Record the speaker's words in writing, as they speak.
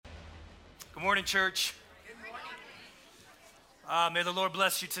Good morning, church. May the Lord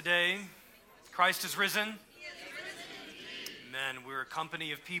bless you today. Christ is risen. Amen. We're a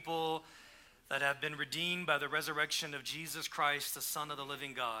company of people that have been redeemed by the resurrection of Jesus Christ, the Son of the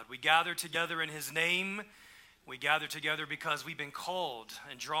living God. We gather together in his name. We gather together because we've been called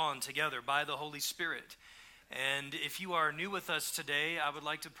and drawn together by the Holy Spirit. And if you are new with us today, I would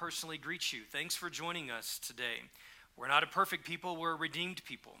like to personally greet you. Thanks for joining us today. We're not a perfect people, we're a redeemed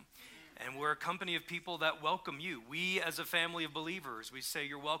people. And we're a company of people that welcome you. We, as a family of believers, we say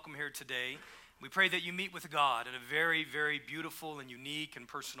you're welcome here today. We pray that you meet with God in a very, very beautiful and unique and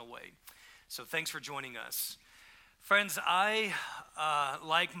personal way. So thanks for joining us. Friends, I,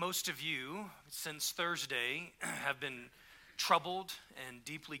 like most of you, since Thursday, have been troubled and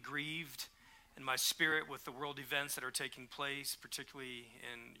deeply grieved in my spirit with the world events that are taking place, particularly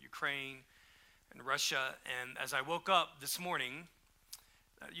in Ukraine and Russia. And as I woke up this morning,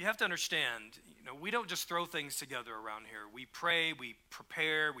 you have to understand, we don't just throw things together around here. We pray, we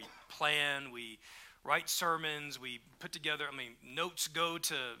prepare, we plan, we write sermons, we put together, notes go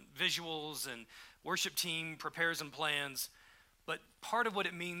to visuals, and worship team prepares and plans. But part of what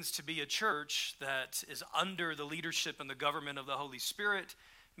it means to be a church that is under the leadership and the government of the Holy Spirit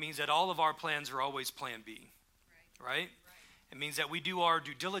means that all of our plans are always plan B, right? It means that we do our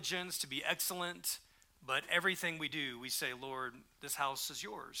due diligence to be excellent. But everything we do, we say, Lord, this house is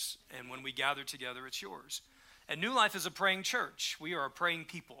yours. And when we gather together, it's yours. And New Life is a praying church. We are a praying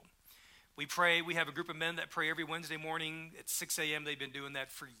people. We pray. We have a group of men that pray every Wednesday morning at 6 a.m. They've been doing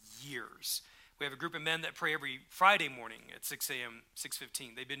that for years. We have a group of men that pray every Friday morning at 6 a.m.,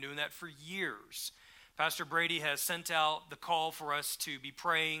 6:15. They've been doing that for years. Pastor Brady has sent out the call for us to be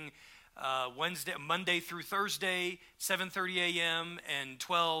praying Monday through Thursday, 7:30 a.m. and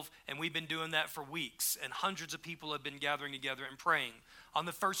 12, and we've been doing that for weeks, and hundreds of people have been gathering together and praying. On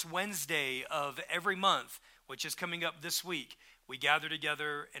the first Wednesday of every month, which is coming up this week, we gather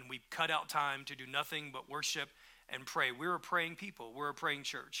together and we cut out time to do nothing but worship and pray. We're a praying people. We're a praying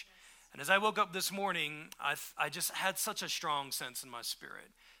church. And as I woke up this morning, I just had such a strong sense in my spirit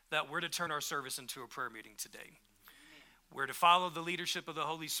that we're to turn our service into a prayer meeting today. We're to follow the leadership of the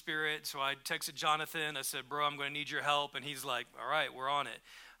Holy Spirit. So I texted Jonathan. I said, bro, I'm going to need your help. And he's like, all right, we're on it.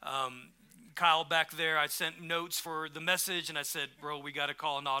 Kyle back there, I sent notes for the message. And I said, bro, we got to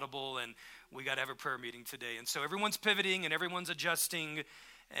call an audible and we got to have a prayer meeting today. And so everyone's pivoting and everyone's adjusting.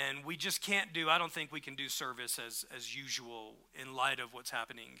 And we just can't I don't think we can do service as usual in light of what's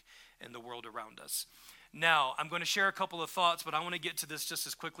happening in the world around us. Now, I'm going to share a couple of thoughts, but I want to get to this just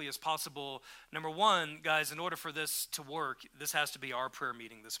as quickly as possible. Number one, guys, in order for this to work, this has to be our prayer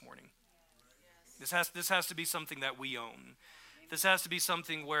meeting this morning. This has to be something that we own. This has to be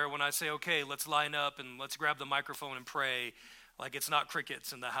something where when I say, okay, let's line up and let's grab the microphone and pray, like it's not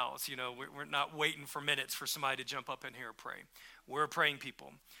crickets in the house. We're not waiting for minutes for somebody to jump up in here and pray. We're a praying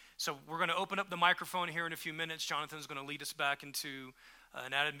people. So we're going to open up the microphone here in a few minutes. Jonathan's going to lead us back into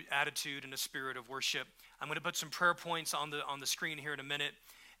an attitude and a spirit of worship. I'm going to put some prayer points on the screen here in a minute.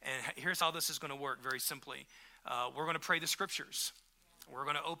 And here's how this is going to work very simply. We're going to pray the scriptures. We're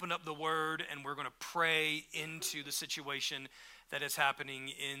going to open up the word and we're going to pray into the situation that is happening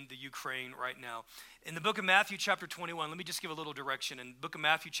in the Ukraine right now. In the book of Matthew chapter 21, let me just give a little direction. In the book of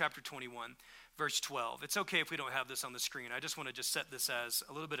Matthew chapter 21, verse 12. It's okay if we don't have this on the screen. I just want to just set this as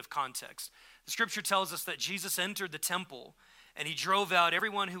a little bit of context. The scripture tells us that Jesus entered the temple and he drove out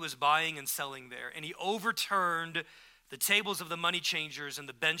everyone who was buying and selling there. And he overturned the tables of the money changers and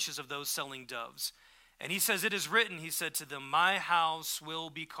the benches of those selling doves. And he says, it is written, he said to them, my house will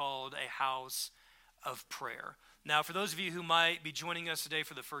be called a house of prayer. Now, for those of you who might be joining us today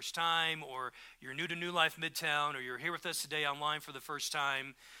for the first time, or you're new to New Life Midtown, or you're here with us today online for the first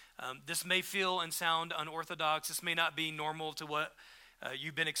time, this may feel and sound unorthodox. This may not be normal to what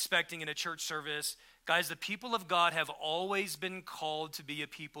you've been expecting in a church service. Guys, the people of God have always been called to be a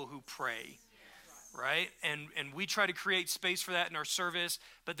people who pray, right? And we try to create space for that in our service,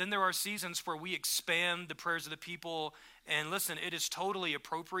 but then there are seasons where we expand the prayers of the people. And listen, it is totally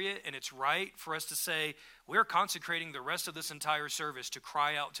appropriate and it's right for us to say, we're consecrating the rest of this entire service to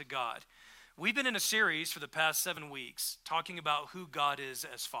cry out to God. We've been in a series for the past 7 weeks talking about who God is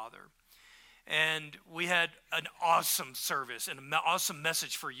as Father. And we had an awesome service and an awesome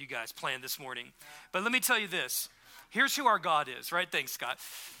message for you guys planned this morning. But let me tell you this. Here's who our God is, right? Thanks, Scott.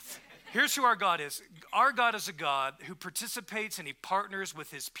 Here's who our God is. Our God is a God who participates and he partners with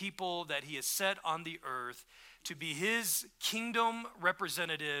his people that he has set on the earth to be his kingdom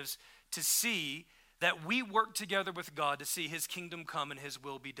representatives, to see that we work together with God to see his kingdom come and his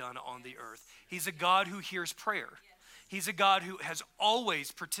will be done on the earth. He's a God who hears prayer. He's a God who has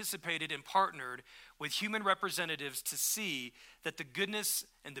always participated and partnered with human representatives to see that the goodness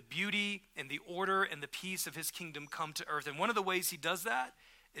and the beauty and the order and the peace of his kingdom come to earth. And one of the ways he does that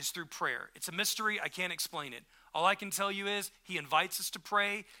is through prayer. It's a mystery. I can't explain it. All I can tell you is he invites us to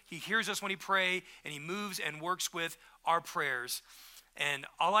pray. He hears us when he pray, and he moves and works with our prayers. And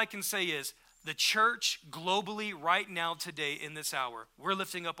all I can say is the church globally right now today in this hour, we're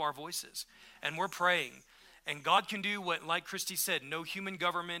lifting up our voices and we're praying. And God can do what, like Christy said, no human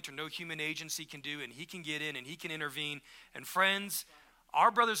government or no human agency can do, and he can get in and he can intervene. And friends,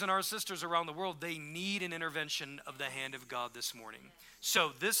 our brothers and our sisters around the world, they need an intervention of the hand of God this morning. So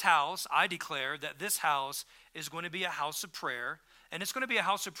this house, I declare that this house is going to be a house of prayer, and it's going to be a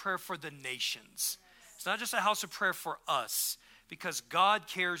house of prayer for the nations. It's not just a house of prayer for us, because God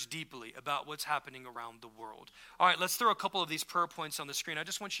cares deeply about what's happening around the world. All right, let's throw a couple of these prayer points on the screen. I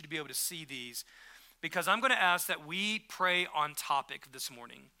just want you to be able to see these, because I'm going to ask that we pray on topic this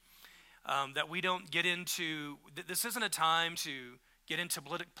morning, that we don't get into, this isn't a time to get into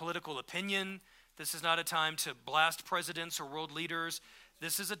political opinion. This is not a time to blast presidents or world leaders.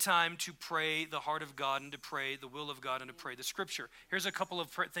 This is a time to pray the heart of God and to pray the will of God and to pray the scripture. Here's a couple of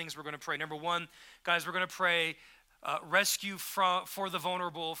things we're going to pray. Number one, guys, we're going to pray rescue for the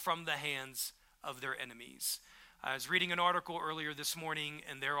vulnerable from the hands of their enemies. I was reading an article earlier this morning,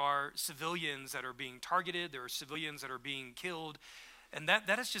 and there are civilians that are being targeted. There are civilians that are being killed, and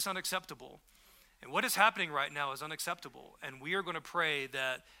that is just unacceptable. And what is happening right now is unacceptable, and we are going to pray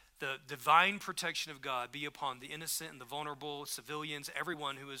that the divine protection of God be upon the innocent and the vulnerable, civilians,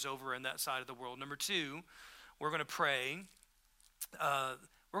 everyone who is over in that side of the world. Number two, we're going to pray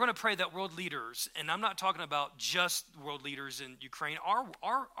that world leaders, and I'm not talking about just world leaders in Ukraine,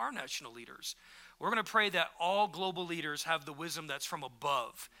 our national leaders. We're going to pray that all global leaders have the wisdom that's from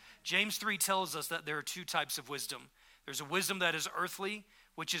above. James 3 tells us that there are two types of wisdom. There's a wisdom that is earthly,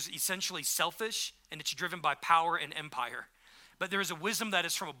 which is essentially selfish, and it's driven by power and empire. But there is a wisdom that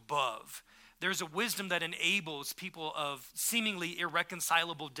is from above. There's a wisdom that enables people of seemingly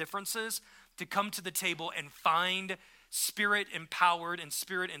irreconcilable differences to come to the table and find spirit-empowered and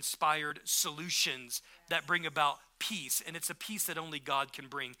spirit-inspired solutions that bring about peace. And it's a peace that only God can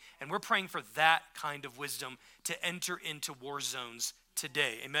bring. And we're praying for that kind of wisdom to enter into war zones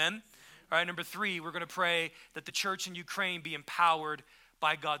today. Amen? All right, number three, we're going to pray that the church in Ukraine be empowered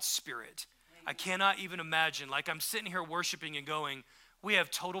by God's Spirit. I cannot even imagine, like I'm sitting here worshiping and going, we have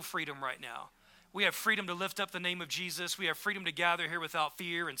total freedom right now. We have freedom to lift up the name of Jesus. We have freedom to gather here without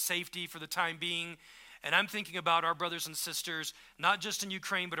fear and safety for the time being. And I'm thinking about our brothers and sisters, not just in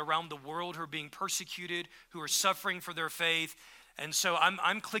Ukraine, but around the world who are being persecuted, who are suffering for their faith. And so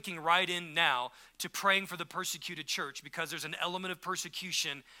I'm clicking right in now to praying for the persecuted church, because there's an element of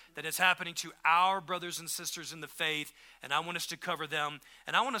persecution that is happening to our brothers and sisters in the faith, and I want us to cover them.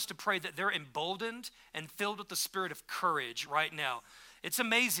 And I want us to pray that they're emboldened and filled with the spirit of courage right now. It's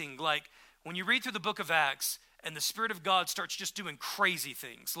amazing, like when you read through the book of Acts, and the Spirit of God starts just doing crazy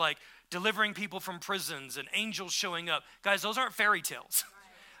things, like delivering people from prisons and angels showing up. Guys, those aren't fairy tales.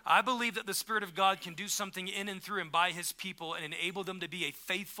 I believe that the Spirit of God can do something in and through and by his people and enable them to be a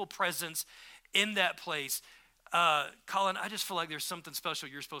faithful presence in that place. Colin, I just feel like there's something special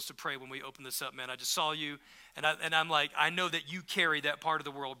you're supposed to pray when we open this up, man. I just saw you, and I'm like, I know that you carry that part of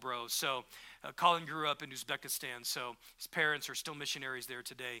the world, bro. So Colin grew up in Uzbekistan, so his parents are still missionaries there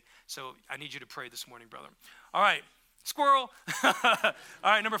today. So I need you to pray this morning, brother. All right, squirrel. All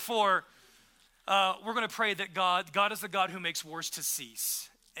right, number four, we're going to pray that God is the God who makes wars to cease.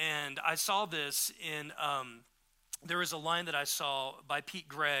 And I saw this in, there was a line that I saw by Pete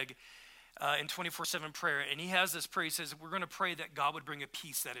Greig in 24/7 prayer. And he has this prayer. He says, we're going to pray that God would bring a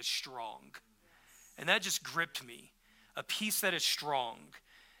peace that is strong. And that just gripped me. A peace that is strong,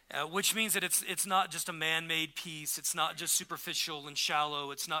 which means that it's not just a man-made peace. It's not just superficial and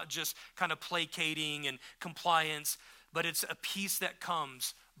shallow. It's not just kind of placating and compliance, but it's a peace that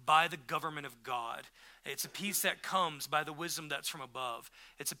comes by the government of God. It's a peace that comes by the wisdom that's from above.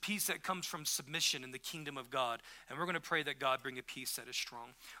 It's a peace that comes from submission in the kingdom of God. And we're going to pray that God bring a peace that is strong.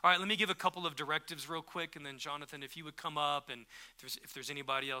 All right, let me give a couple of directives real quick. And then Jonathan, if you would come up, and if there's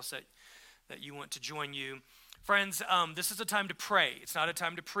anybody else that you want to join you. Friends, this is a time to pray. It's not a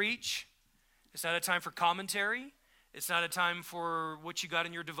time to preach. It's not a time for commentary. It's not a time for what you got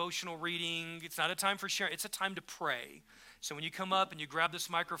in your devotional reading. It's not a time for sharing. It's a time to pray. So when you come up and you grab this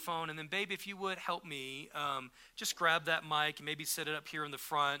microphone, and then, babe, if you would help me, just grab that mic and maybe set it up here in the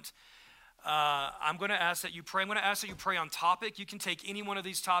front. I'm going to ask that you pray. I'm going to ask that you pray on topic. You can take any one of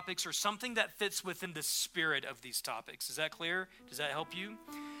these topics or something that fits within the spirit of these topics. Is that clear? Does that help you?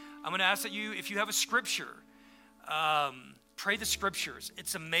 I'm going to ask that you, if you have a scripture, Pray the scriptures.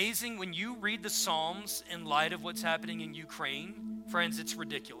 It's amazing when you read the Psalms in light of what's happening in Ukraine. Friends, it's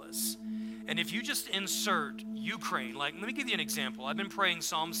ridiculous. And if you just insert Ukraine, like, let me give you an example. I've been praying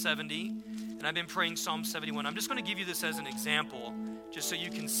Psalm 70, and I've been praying Psalm 71. I'm just going to give you this as an example, just so you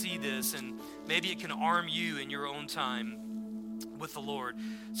can see this, and maybe it can arm you in your own time with the Lord.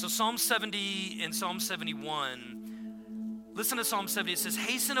 So Psalm 70 and Psalm 71, listen to Psalm 70. It says,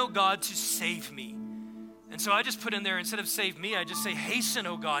 hasten, O God, to save me. And so I just put in there, instead of save me, I just say, hasten,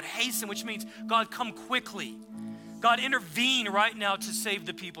 O God, hasten, which means, God, come quickly. God, intervene right now to save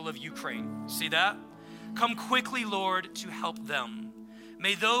the people of Ukraine. See that? Come quickly, Lord, to help them.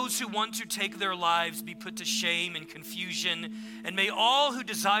 May those who want to take their lives be put to shame and confusion, and may all who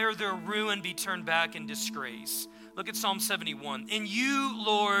desire their ruin be turned back in disgrace. Look at Psalm 71. In you,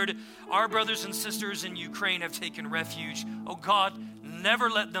 Lord, our brothers and sisters in Ukraine have taken refuge. Oh God,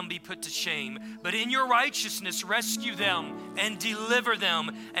 never let them be put to shame, but in your righteousness rescue them and deliver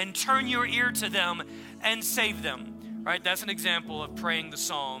them and turn your ear to them and save them. Right? That's an example of praying the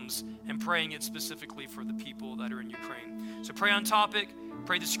Psalms and praying it specifically for the people that are in Ukraine. So pray on topic,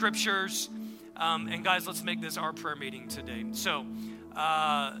 pray the scriptures, and guys, let's make this our prayer meeting today. So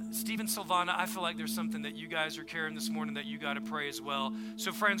Stephen, Silvana, I feel like there's something that you guys are carrying this morning that you got to pray as well.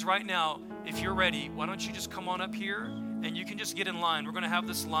 So friends, right now, if you're ready, why don't you just come on up here and you can just get in line. We're going to have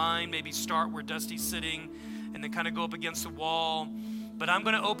this line maybe start where Dusty's sitting and then kind of go up against the wall. But I'm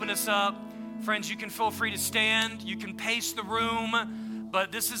going to open us up. Friends, you can feel free to stand. You can pace the room.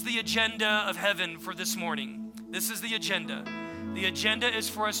 But this is the agenda of heaven for this morning. This is the agenda. The agenda is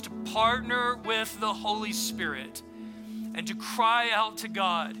for us to partner with the Holy Spirit and to cry out to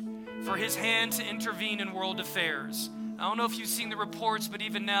God for his hand to intervene in world affairs. I don't know if you've seen the reports, but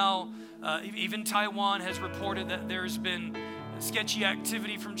even now, even Taiwan has reported that there's been sketchy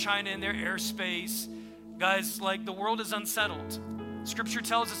activity from China in their airspace. Guys, like, the world is unsettled. Scripture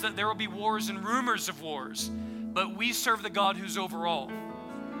tells us that there will be wars and rumors of wars, but we serve the God who's over all.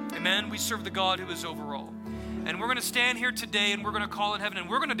 Amen? We serve the God who is over all. And we're going to stand here today and we're going to call in heaven and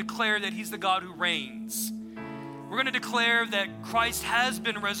we're going to declare that he's the God who reigns. We're going to declare that Christ has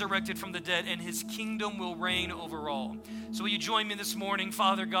been resurrected from the dead and his kingdom will reign over all. So will you join me this morning?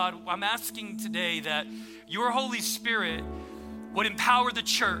 Father God, I'm asking today that your Holy Spirit would empower the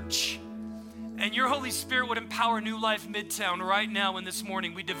church, and your Holy Spirit would empower New Life Midtown right now. And this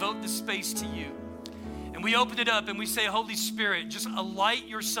morning we devote this space to you. And we open it up and we say, Holy Spirit, just alight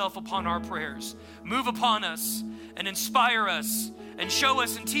yourself upon our prayers. Move upon us and inspire us and show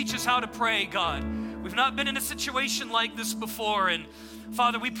us and teach us how to pray, God. We've not been in a situation like this before. And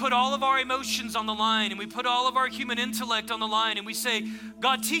Father, we put all of our emotions on the line and we put all of our human intellect on the line and we say,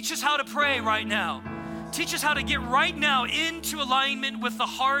 God, teach us how to pray right now. Teach us how to get right now into alignment with the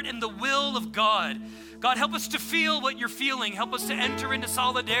heart and the will of God. God, help us to feel what you're feeling. Help us to enter into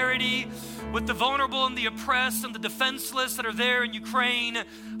solidarity with the vulnerable and the oppressed and the defenseless that are there in Ukraine.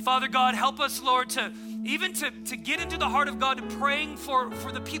 Father God, help us, Lord, to get into the heart of God, to praying for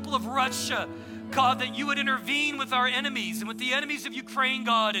the people of Russia. God, that you would intervene with our enemies and with the enemies of Ukraine,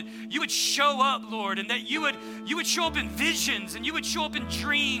 God, and you would show up, Lord, and that you would show up in visions and you would show up in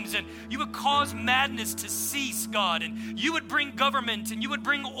dreams and you would cause madness to cease, God, and you would bring government and you would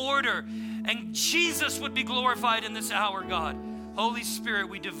bring order and Jesus would be glorified in this hour, God. Holy Spirit,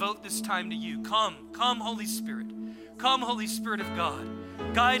 we devote this time to you. Come, Holy Spirit. Come, Holy Spirit of God.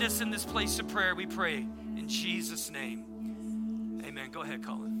 Guide us in this place of prayer, we pray, in Jesus' name. Amen. Go ahead,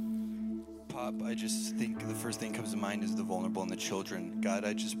 Colin. Pop, I just think the first thing that comes to mind is the vulnerable and the children. God,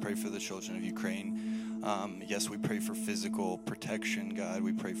 I just pray for the children of Ukraine. Yes, we pray for physical protection, God.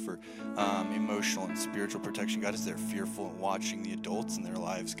 We pray for emotional and spiritual protection. God, as they're fearful and watching the adults in their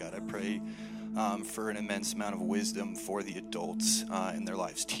lives, God, I pray for an immense amount of wisdom for the adults in their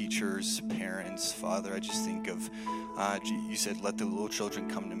lives, teachers, parents. Father, I just think of, you said, let the little children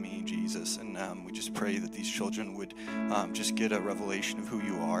come to me, Jesus. And we just pray that these children would just get a revelation of who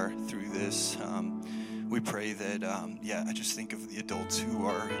you are through this. We pray that, I just think of the adults who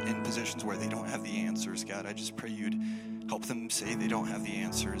are in positions where they don't have the answers, God. I just pray you'd help them say they don't have the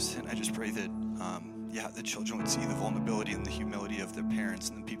answers. And I just pray that, the children would see the vulnerability and the humility of their parents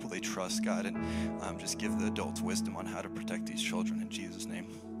and the people they trust, God, and just give the adults wisdom on how to protect these children in Jesus' name.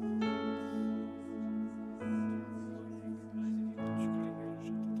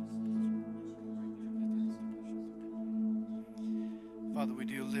 Father, we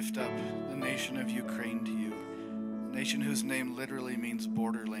do lift up the nation of Ukraine to you, a nation whose name literally means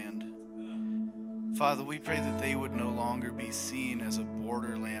borderland. Father, we pray that they would no longer be seen as a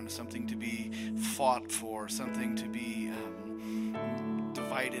borderland, something to be fought for, something to be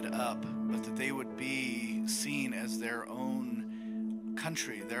divided up, but that they would be seen as their own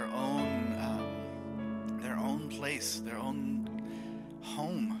country, their own place, their own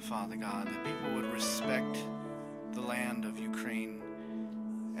home, Father God, that people would respect the land of Ukraine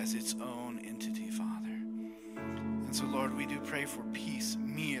as its own entity, Father. And so, Lord, we do pray for peace,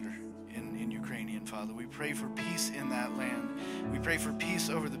 mir in Ukrainian, Father. We pray for peace in that land. We pray for peace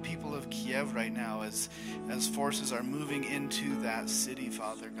over the people of Kiev right now as forces are moving into that city,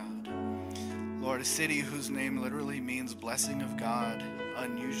 Father God. Lord, a city whose name literally means blessing of God,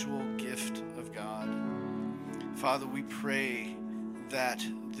 unusual gift of God. Father, we pray that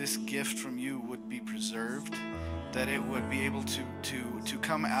this gift from you would be preserved, that it would be able to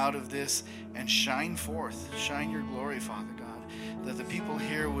come out of this and shine forth, shine your glory, Father God, that the people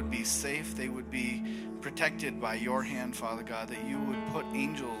here would be safe, they would be protected by your hand, Father God, that you would put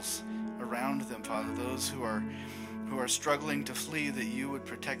angels around them, Father, those who are struggling to flee, that you would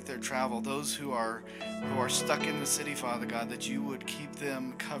protect their travel, those who are stuck in the city, Father God, that you would keep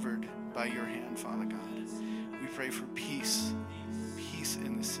them covered by your hand, Father God. We pray for peace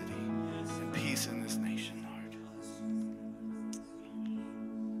in the city and peace in this nation, Lord.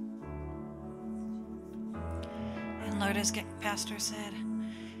 And Lord, as Pastor said,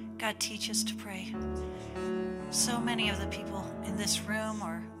 God, teach us to pray. So many of the people in this room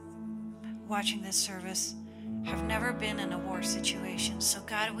or watching this service have never been in a war situation. So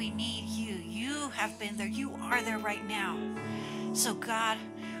God, we need you. You have been there. You are there right now. So God,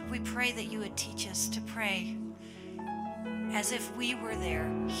 we pray that you would teach us to pray as if we were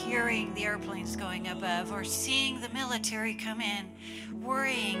there, hearing the airplanes going above or seeing the military come in,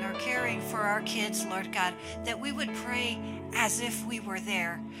 worrying or caring for our kids, Lord God, that we would pray as if we were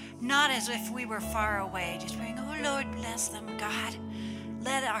there, not as if we were far away, just praying, oh Lord, bless them, God.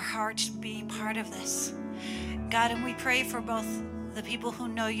 Let our hearts be part of this. God, and we pray for both the people who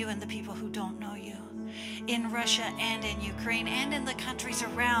know you and the people who don't know you, in Russia and in Ukraine and in the countries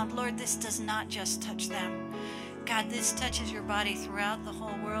around. Lord, this does not just touch them. God, this touches your body throughout the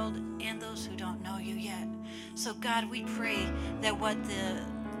whole world and those who don't know you yet. So God, we pray that what the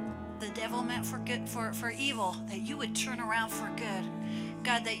devil meant for good, for evil, that you would turn around for good.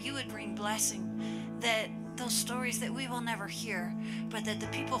 God, that you would bring blessing, that those stories that we will never hear, but that the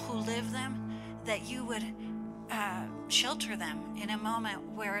people who live them, that you would shelter them in a moment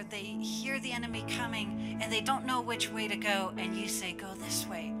where they hear the enemy coming and they don't know which way to go, and you say, go this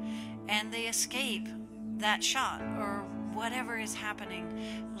way, and they escape that shot or whatever is happening.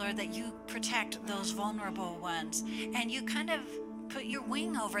 Lord, that you protect those vulnerable ones, and you kind of put your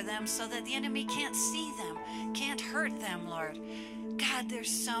wing over them so that the enemy can't see them, can't hurt them, Lord. God, there's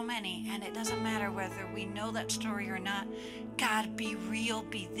so many, and it doesn't matter whether we know that story or not. God, be real,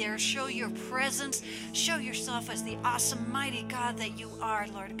 be there. Show your presence. Show yourself as the awesome, mighty God that you are,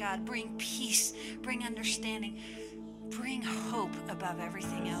 Lord God. Bring peace, bring understanding, bring hope above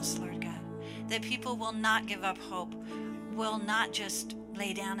everything else, Lord God. That people will not give up hope, will not just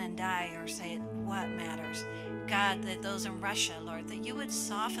lay down and die or say, what matters? God, that those in Russia, Lord, that you would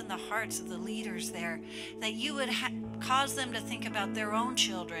soften the hearts of the leaders there, that you would cause them to think about their own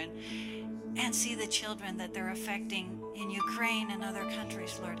children and see the children that they're affecting in Ukraine and other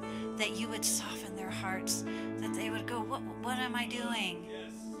countries, Lord, that you would soften their hearts, that they would go, what am I doing?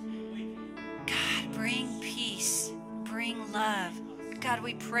 God, bring peace, bring love. God,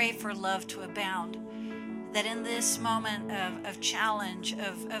 we pray for love to abound, that in this moment of challenge,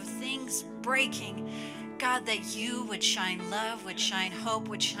 of things breaking, God, that you would shine love, would shine hope,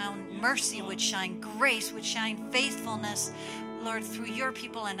 would shine mercy, would shine grace, would shine faithfulness, Lord, through your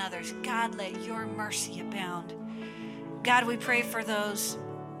people and others. God, let your mercy abound. God, we pray for those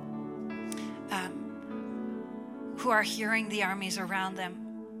who are hearing the armies around them,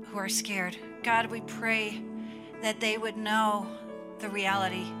 who are scared. God, we pray that they would know the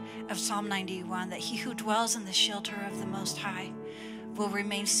reality of Psalm 91, that he who dwells in the shelter of the Most High will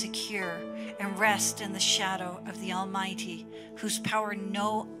remain secure and rest in the shadow of the Almighty, whose power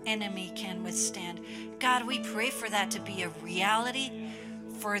no enemy can withstand. God, we pray for that to be a reality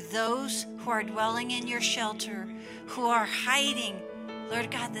for those who are dwelling in your shelter, who are hiding. Lord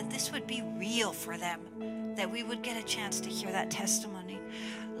God, that this would be real for them, that we would get a chance to hear that testimony.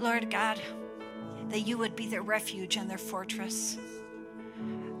 Lord God, that you would be their refuge and their fortress.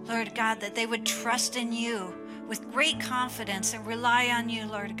 Lord God, that they would trust in you with great confidence and rely on you,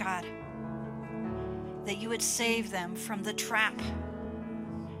 Lord God, that you would save them from the trap,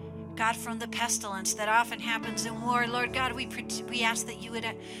 God, from the pestilence that often happens in war. Lord God, we ask that you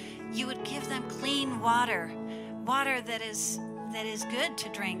would give them clean water that is that is good to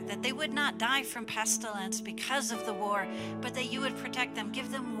drink, that they would not die from pestilence because of the war, but that you would protect them,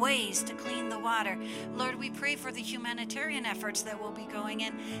 give them ways to clean the water. Lord, we pray for the humanitarian efforts that will be going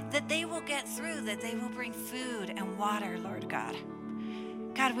in, that they will get through, that they will bring food and water, Lord God.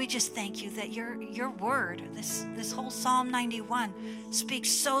 God, we just thank you that your word, this whole Psalm 91, speaks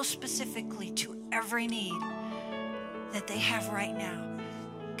so specifically to every need that they have right now.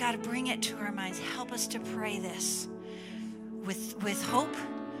 God, bring it to our minds. Help us to pray this with hope,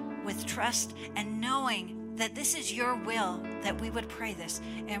 with trust, and knowing that this is your will, that we would pray this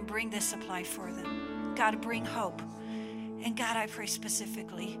and bring this supply for them. God, bring hope. And God, I pray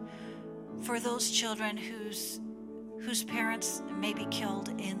specifically for those children whose parents may be killed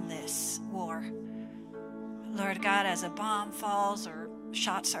in this war. Lord God, as a bomb falls or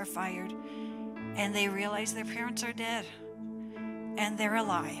shots are fired and they realize their parents are dead and they're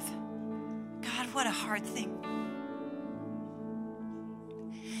alive. God, what a hard thing.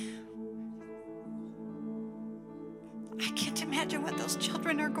 I can't imagine what those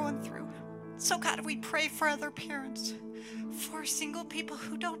children are going through. So God, we pray for other parents, for single people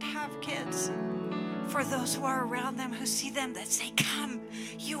who don't have kids, for those who are around them who see them that say, come,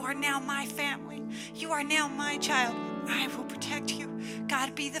 you are now my family. You are now my child. I will protect you.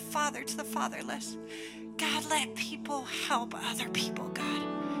 God, be the father to the fatherless. God, let people help other people, God.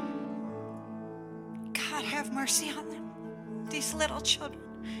 God, have mercy on them. These little children,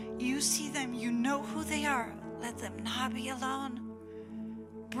 you see them, you know who they are. Let them not be alone.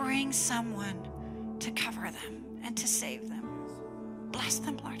 Bring someone to cover them and to save them. Bless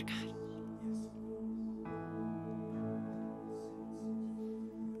them, Lord God.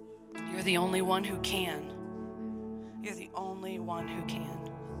 You're the only one who can. You're the only one who can.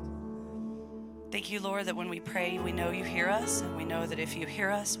 Thank you, Lord, that when we pray, we know you hear us, and we know that if you hear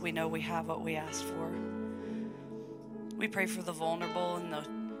us, we know we have what we asked for. We pray for the vulnerable and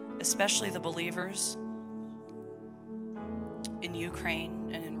especially the believers in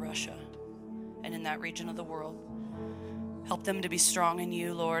Ukraine and in Russia and in that region of the world. Help them to be strong in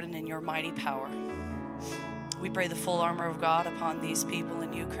you, Lord, and in your mighty power. We pray the full armor of God upon these people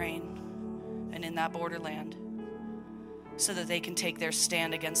in Ukraine and in that borderland so that they can take their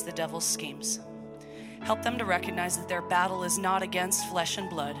stand against the devil's schemes. Help them to recognize that their battle is not against flesh and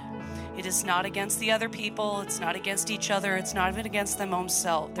blood. It is not against the other people. It's not against each other. It's not even against their own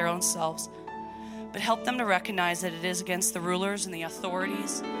selves. But help them to recognize that it is against the rulers and the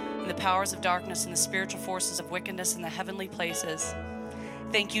authorities and the powers of darkness and the spiritual forces of wickedness in the heavenly places.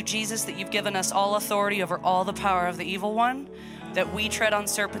 Thank you, Jesus, that you've given us all authority over all the power of the evil one, that we tread on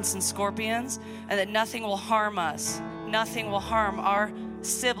serpents and scorpions, and that nothing will harm us. Nothing will harm our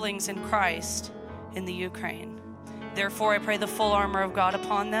siblings in Christ in the Ukraine. Therefore, I pray the full armor of God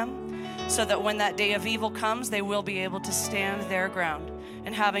upon them, so that when that day of evil comes, they will be able to stand their ground.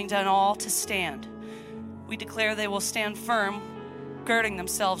 And having done all to stand, we declare they will stand firm, girding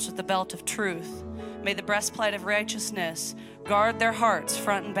themselves with the belt of truth. May the breastplate of righteousness guard their hearts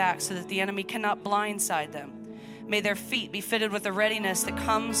front and back so that the enemy cannot blindside them. May their feet be fitted with the readiness that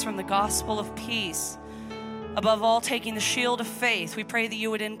comes from the gospel of peace. Above all, taking the shield of faith, we pray that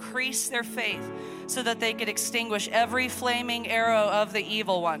you would increase their faith so that they could extinguish every flaming arrow of the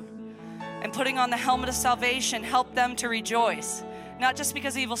evil one. And putting on the helmet of salvation, help them to rejoice. Not just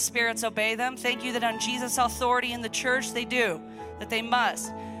because evil spirits obey them. Thank you that on Jesus' authority in the church they do, that they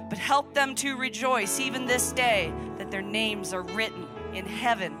must. But help them to rejoice even this day that their names are written in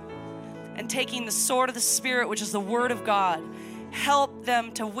heaven. And taking the sword of the Spirit, which is the word of God, help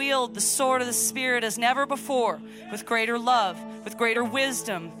them to wield the sword of the Spirit as never before, with greater love, with greater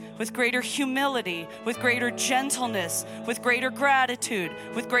wisdom, with greater humility, with greater gentleness, with greater gratitude,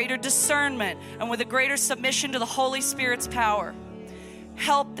 with greater discernment, and with a greater submission to the Holy Spirit's power.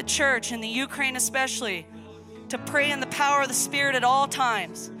 Help the church in the Ukraine especially to pray in the power of the Spirit at all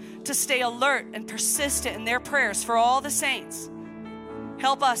times, to stay alert and persistent in their prayers for all the saints.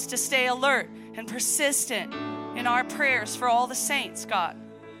 Help us to stay alert and persistent in our prayers for all the saints, God.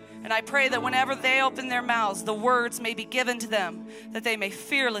 And I pray that whenever they open their mouths, the words may be given to them, that they may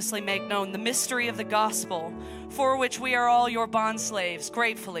fearlessly make known the mystery of the gospel, for which we are all your bondslaves,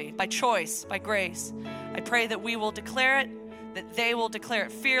 gratefully, by choice, by grace. I pray that we will declare it, that they will declare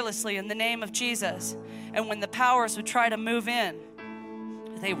it fearlessly in the name of Jesus. And when the powers would try to move in,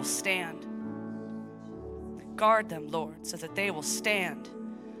 they will stand. Guard them, Lord, so that they will stand.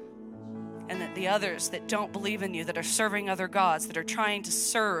 And that the others that don't believe in you, that are serving other gods, that are trying to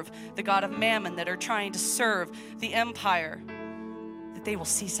serve the god of Mammon, that are trying to serve the empire, that they will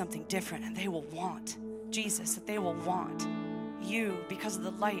see something different and they will want Jesus, that they will want you, because of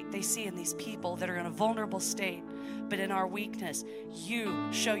the light they see in these people that are in a vulnerable state, but in our weakness, you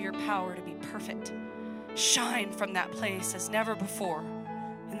show your power to be perfect. Shine from that place as never before.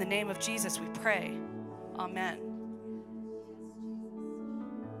 In the name of Jesus, we pray. Amen.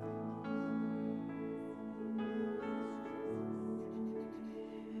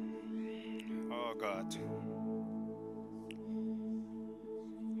 Oh, God.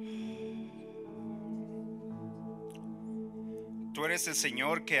 Tú eres el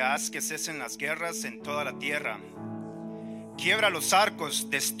Señor que haz que cesen las guerras en toda la tierra. Quiebra los arcos,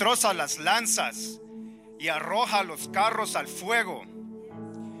 destroza las lanzas y arroja los carros al fuego.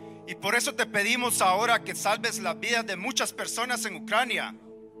 Y por eso te pedimos ahora que salves la vida de muchas personas en Ucrania.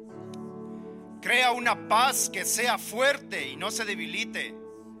 Crea una paz que sea fuerte y no se debilite.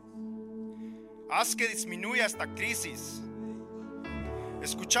 Haz que disminuya esta crisis.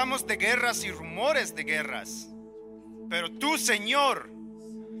 Escuchamos de guerras y rumores de guerras, pero tú, Señor,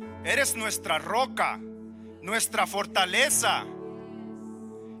 eres nuestra roca, nuestra fortaleza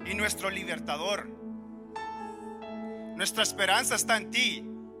y nuestro libertador. Nuestra esperanza está en ti.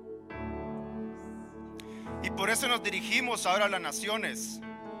 Y por eso nos dirigimos ahora a las naciones.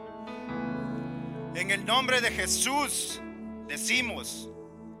 En el nombre de Jesús decimos: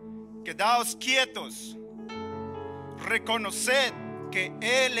 quedaos quietos, reconoced que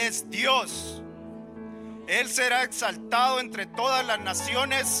Él es Dios. Él será exaltado entre todas las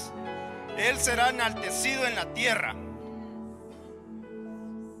naciones, Él será enaltecido en la tierra.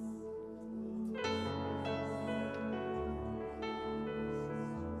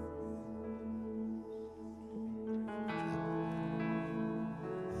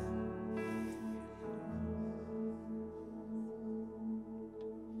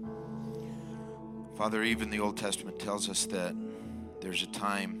 Father, even the Old Testament tells us that there's a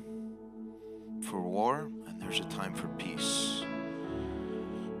time for war and there's a time for peace.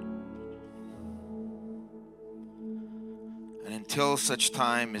 And until such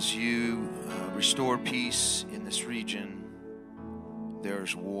time as you restore peace in this region,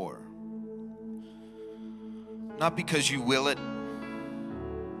 there's war. Not because you will it,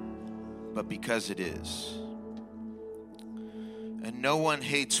 but because it is. And no one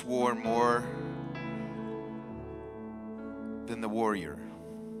hates war more than the warrior.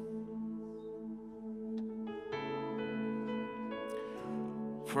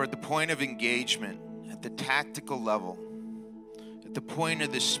 For at the point of engagement, at the tactical level, at the point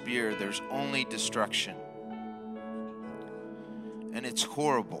of the spear, there's only destruction. And it's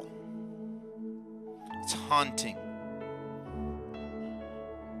horrible. It's haunting.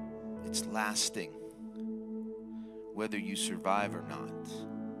 It's lasting, whether you survive or not.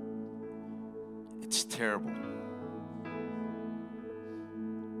 It's terrible.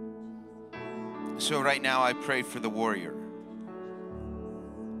 So right now I pray for the warrior.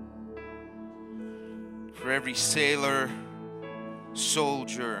 For every sailor,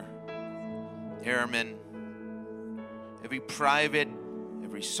 soldier, airman, every private,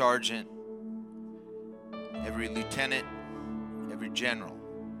 every sergeant, every lieutenant, every general.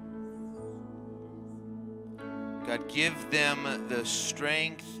 God, give them the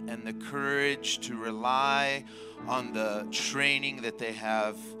strength and the courage to rely on the training that they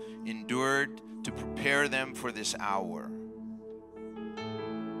have endured to prepare them for this hour.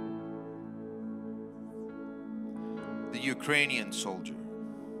 The Ukrainian soldier,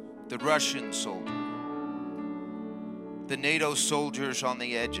 the Russian soldier, the NATO soldiers on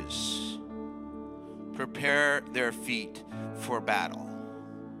the edges, prepare their feet for battle.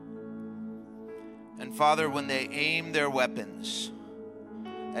 And Father, when they aim their weapons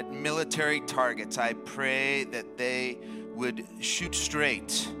at military targets, I pray that they would shoot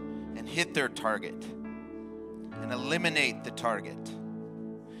straight and hit their target and eliminate the target.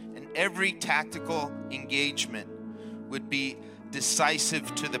 And every tactical engagement would be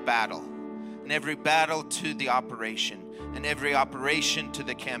decisive to the battle, and every battle to the operation, and every operation to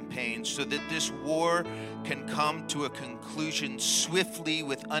the campaign, so that this war can come to a conclusion swiftly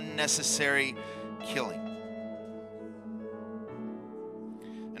with unnecessary killing.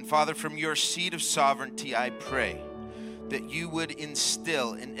 And Father, from your seat of sovereignty, I pray that you would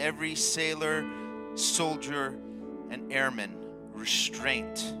instill in every sailor, soldier, and airman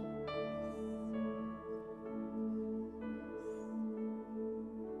restraint.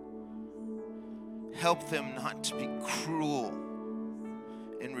 Help them not to be cruel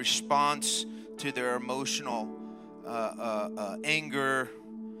in response to their emotional anger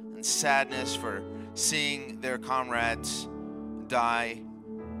and sadness for seeing their comrades die.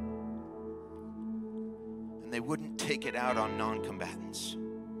 They wouldn't take it out on non-combatants.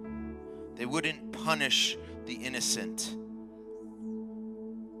 They wouldn't punish the innocent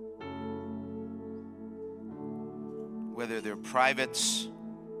whether they're privates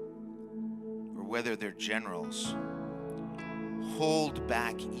or whether they're generals. Hold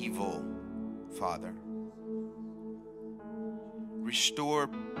back evil, Father.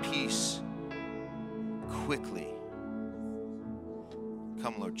 Restore peace quickly.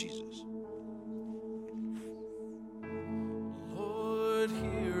 Come, Lord Jesus. Lord,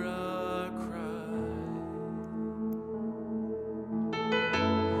 hear our cry.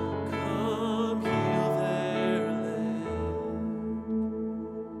 Come heal their land.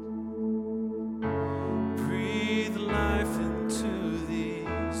 Breathe life into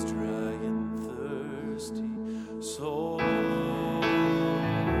these dry and thirsty souls.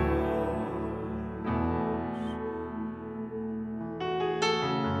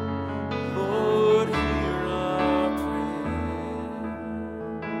 Lord, hear our prayer.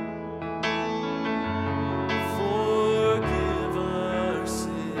 Forgive our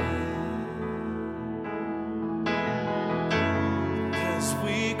sin as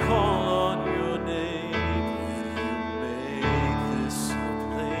we call on your name. Make this a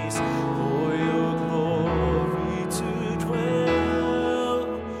place for your glory to dwell.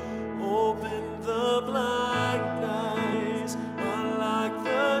 Open the blind eyes, unlike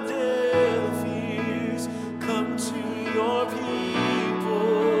the deaf ears. Come to your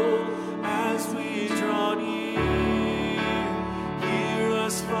people as we draw near. Hear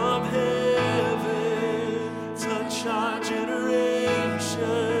us from heaven, touch our generation.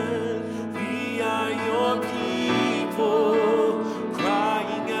 We are your people,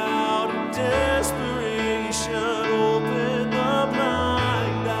 crying out in desperation. Open the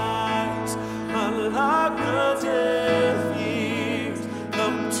blind eyes, unlock the deaf ears.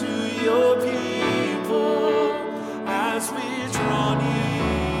 Come to your people as we draw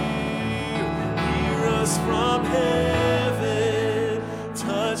near. Hear us from heaven,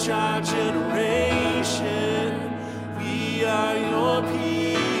 touch our generation. We are your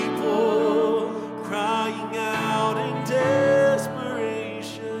people, crying out in desperation.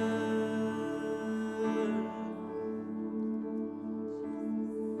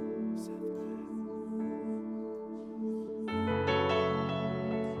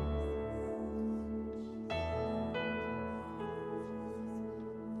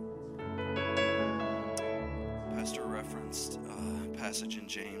 Pastor referenced a passage in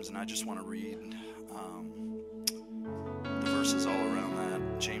James, and I just want to read the verses all around that.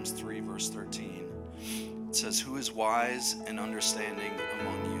 James 3, verse 13. It says, "Who is wise and understanding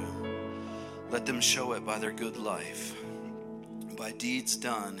among you? Let them show it by their good life, by deeds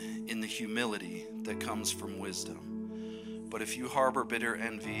done in the humility that comes from wisdom. But if you harbor bitter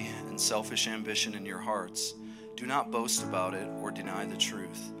envy and selfish ambition in your hearts, do not boast about it or deny the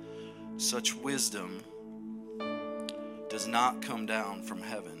truth. Such wisdom does not come down from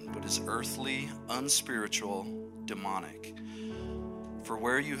heaven, but is earthly, unspiritual, demonic. For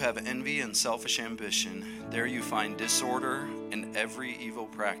where you have envy and selfish ambition, there you find disorder and every evil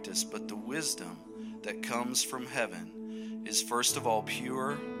practice. But the wisdom that comes from heaven is first of all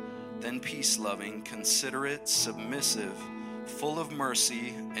pure, then peace-loving, considerate, submissive, full of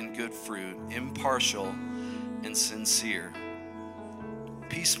mercy and good fruit, impartial and sincere.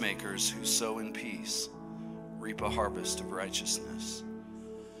 Peacemakers who sow in peace reap a harvest of righteousness."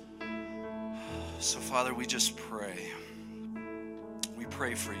 So, Father, we just pray. We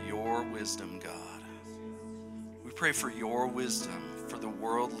pray for your wisdom, God. We pray for your wisdom for the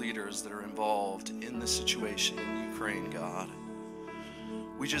world leaders that are involved in the situation in Ukraine, God.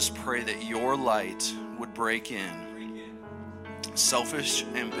 We just pray that your light would break in. Selfish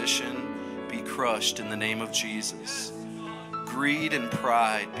ambition be crushed in the name of Jesus. Greed and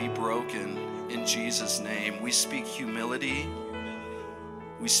pride be broken in Jesus' name. We speak humility.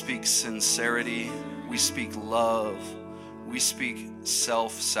 We speak sincerity. We speak love. We speak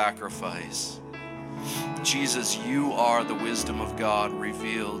self-sacrifice. Jesus, you are the wisdom of God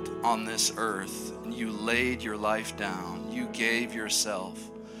revealed on this earth. You laid your life down. You gave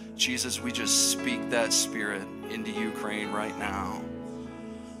yourself. Jesus, we just speak that spirit into Ukraine right now.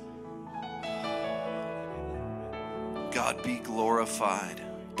 God, be glorified.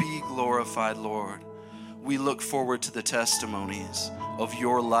 Be glorified, Lord. We look forward to the testimonies of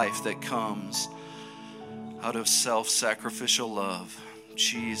your life that comes out of self-sacrificial love.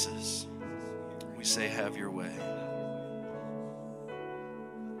 Jesus, we say, have your way.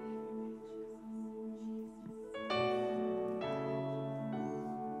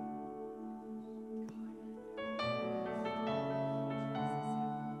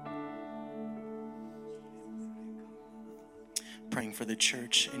 Praying for the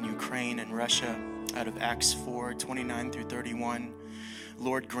church in Ukraine and Russia out of Acts 4:29 through 31.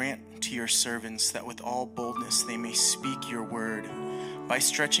 Lord, grant to your servants that with all boldness they may speak your word by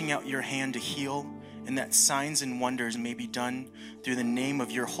stretching out your hand to heal, and that signs and wonders may be done through the name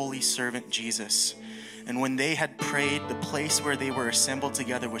of your holy servant Jesus. And when they had prayed, the place where they were assembled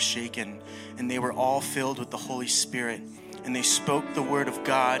together was shaken, and they were all filled with the Holy Spirit, and they spoke the word of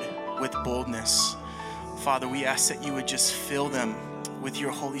God with boldness. Father, we ask that you would just fill them with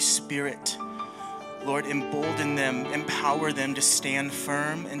your Holy Spirit. Lord, embolden them, empower them to stand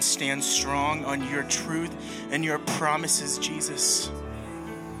firm and stand strong on your truth and your promises, Jesus.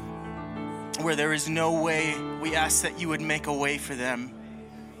 Where there is no way, we ask that you would make a way for them.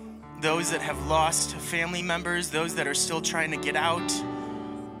 Those that have lost family members, those that are still trying to get out.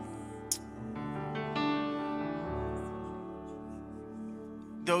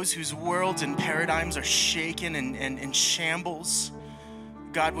 Those whose worlds and paradigms are shaken and in shambles.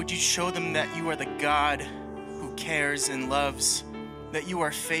 God, would you show them that you are the God who cares and loves, that you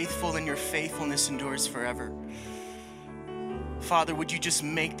are faithful and your faithfulness endures forever. Father, would you just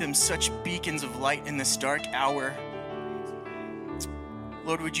make them such beacons of light in this dark hour?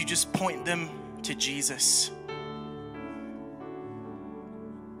 Lord, would you just point them to Jesus?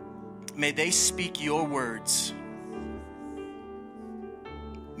 May they speak your words.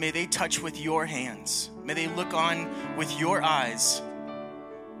 May they touch with your hands. May they look on with your eyes.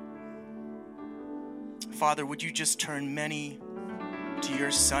 Father, would you just turn many to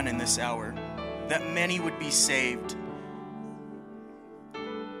your Son in this hour, that many would be saved.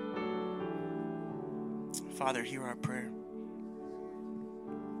 Father, hear our prayer.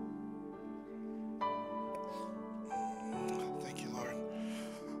 Thank you, Lord.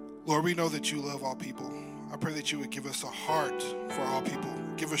 Lord, we know that you love all people. I pray that you would give us a heart for all people.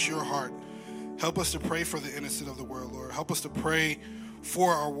 Give us your heart. Help us to pray for the innocent of the world, Lord. Help us to pray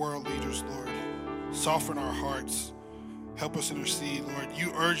for our world leaders, Lord. Soften our hearts. Help us intercede, Lord.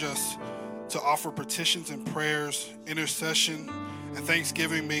 You urge us to offer petitions and prayers, intercession, and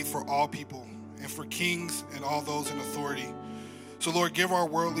thanksgiving made for all people and for kings and all those in authority. So, Lord, give our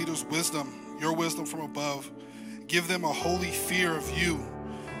world leaders wisdom, your wisdom from above. Give them a holy fear of you.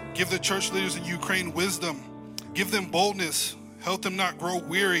 Give the church leaders in Ukraine wisdom. Give them boldness. Help them not grow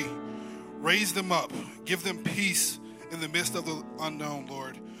weary. Raise them up. Give them peace in the midst of the unknown,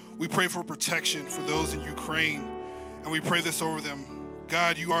 Lord. We pray for protection for those in Ukraine, and we pray this over them.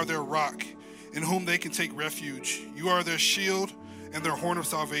 God, you are their rock in whom they can take refuge. You are their shield and their horn of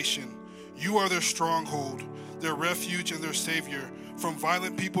salvation. You are their stronghold, their refuge and their savior. From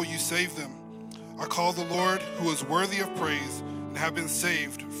violent people you save them. I call the Lord, who is worthy of praise, and have been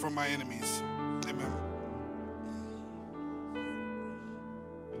saved from my enemies. Amen.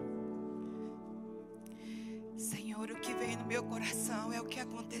 Senhor, o que veio no meu coração é o que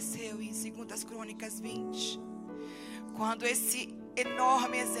aconteceu em 2 Crônicas 20. Quando esse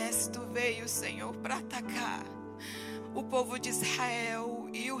enorme exército veio, Senhor, para atacar o povo de Israel,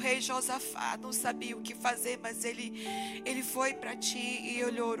 e o rei Josafá não sabia o que fazer, mas ele foi para ti e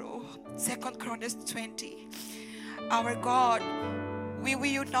ele orou. 2 Chronicles 20. Our God, we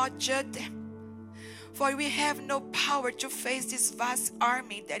will not judge them, for we have no power to face this vast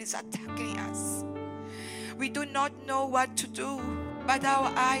army that is attacking us. We do not know what to do, but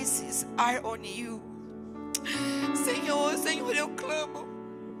our eyes are on you. Senhor, eu clamo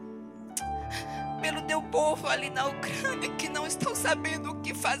pelo teu povo ali na Ucrânia que não estão sabendo o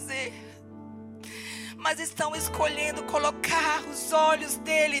que fazer, mas estão escolhendo colocar os olhos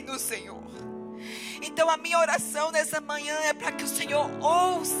dele no Senhor. Então a minha oração nessa manhã é para que o Senhor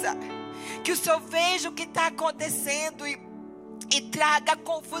ouça, que o Senhor veja o que está acontecendo e traga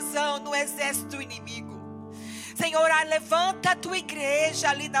confusão no exército inimigo. Senhor, levanta a tua igreja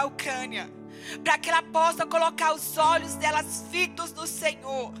ali na Ucrânia, para que ela possa colocar os olhos delas fitos no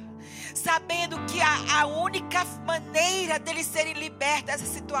Senhor, sabendo que a única maneira deles serem libertos dessa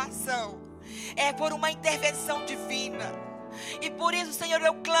situação é por uma intervenção divina. E por isso, Senhor,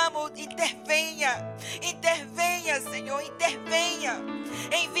 eu clamo, intervenha, Senhor, intervenha.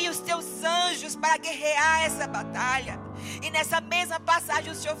 Envie os teus anjos para guerrear essa batalha. E nessa mesma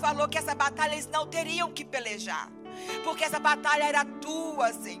passagem o Senhor falou que essa batalha eles não teriam que pelejar, porque essa batalha era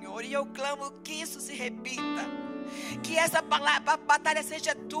tua, Senhor. E eu clamo que isso se repita, que essa batalha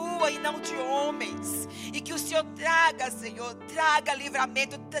seja tua e não de homens, e que o Senhor traga, Senhor, traga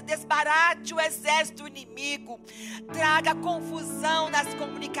livramento, desbarate o exército inimigo, traga confusão nas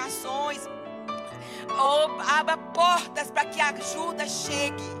comunicações, abra portas para que a ajuda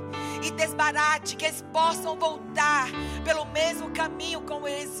chegue e desbarate, que eles possam voltar pelo mesmo caminho como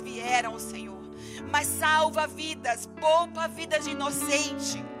eles vieram, Senhor. Mas salva vidas, poupa vidas de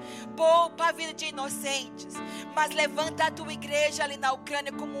inocente, poupa a vida de inocentes, mas levanta a tua igreja ali na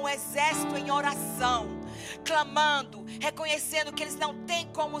Ucrânia como um exército em oração, clamando, reconhecendo que eles não têm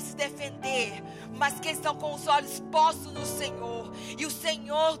como se defender, mas que eles estão com os olhos postos no Senhor, e o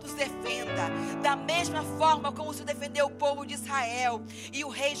Senhor nos defenda, da mesma forma como se defendeu o povo de Israel e o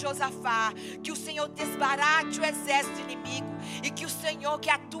rei Josafá. Que o Senhor desbarate o exército inimigo, e que o Senhor, que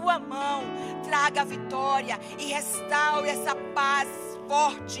a tua mão traga a vitória e restaure essa paz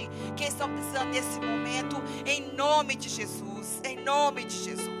forte que eles estão precisando nesse momento, em nome de Jesus, em nome de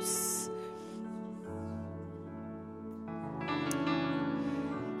Jesus.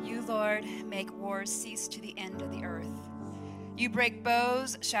 You, Lord, make wars cease to the end of the earth. You break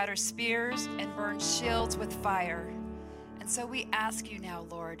bows, shatter spears, and burn shields with fire. And so we ask you now,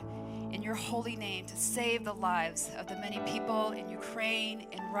 Lord, in your holy name, to save the lives of the many people in Ukraine,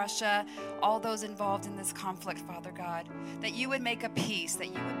 in Russia, all those involved in this conflict, Father God, that you would make a peace, that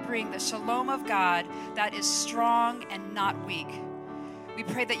you would bring the shalom of God that is strong and not weak. We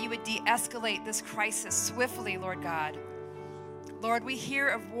pray that you would de-escalate this crisis swiftly, Lord God. Lord, we hear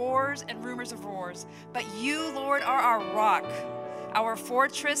of wars and rumors of wars, but you, Lord, are our rock, our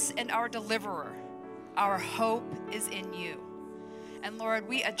fortress, and our deliverer. Our hope is in you. And Lord,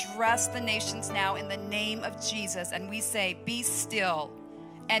 we address the nations now in the name of Jesus, and we say, be still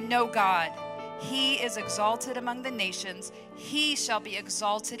and know God. He is exalted among the nations. He shall be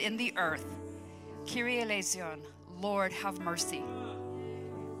exalted in the earth. Kyrie eleison, Lord, have mercy.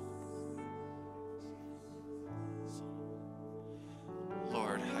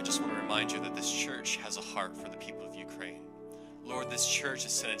 Lord, I just want to remind you that this church has a heart for the people of Ukraine. Lord, this church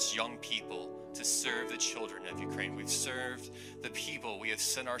has sent its young people to serve the children of Ukraine. We've served the people. We have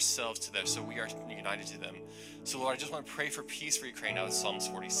sent ourselves to them, so we are united to them. So, Lord, I just want to pray for peace for Ukraine now in Psalms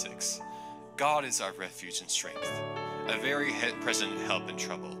 46. God is our refuge and strength, a very present help in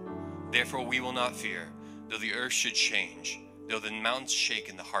trouble. Therefore we will not fear, though the earth should change, though the mountains shake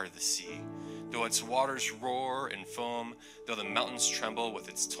in the heart of the sea, though its waters roar and foam, though the mountains tremble with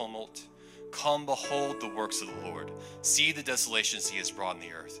its tumult. Come, behold the works of the Lord. See the desolations he has brought in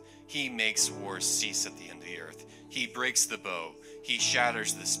the earth. He makes wars cease at the end of the earth. He breaks the bow. He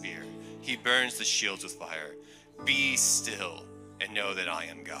shatters the spear. He burns the shields with fire. Be still and know that I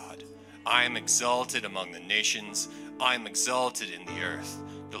am God. I am exalted among the nations. I am exalted in the earth.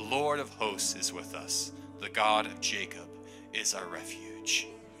 The Lord of hosts is with us. The God of Jacob is our refuge.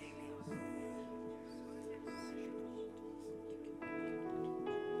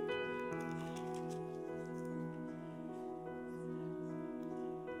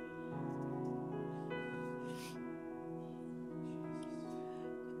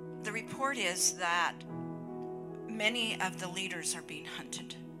 The report is that many of the leaders are being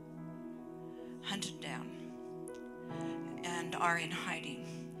hunted down, and are in hiding.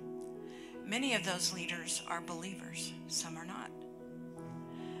 Many of those leaders are believers, some are not.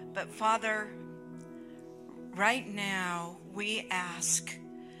 But Father, right now we ask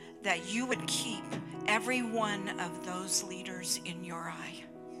that you would keep every one of those leaders in your eye,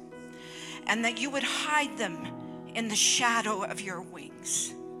 and that you would hide them in the shadow of your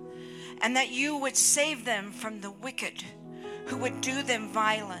wings, and that you would save them from the wicked who would do them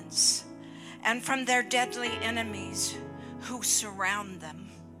violence, and from their deadly enemies who surround them.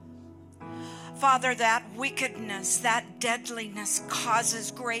 Father, that wickedness, that deadliness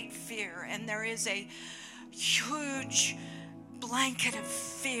causes great fear, and there is a huge blanket of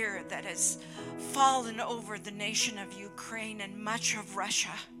fear that has fallen over the nation of Ukraine and much of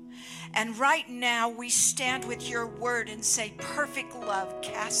Russia. And right now we stand with your word and say, perfect love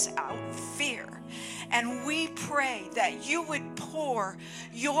casts out fear. And we pray that you would pour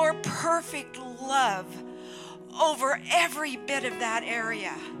your perfect love over every bit of that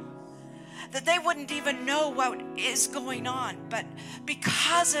area, that they wouldn't even know what is going on. But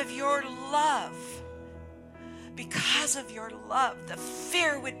because of your love, the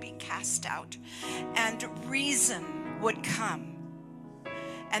fear would be cast out and reason would come.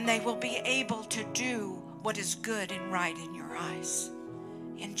 And they will be able to do what is good and right in your eyes.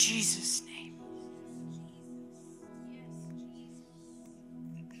 In Jesus' name.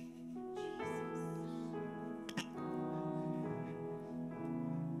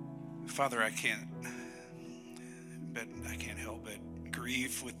 Father, I can't help but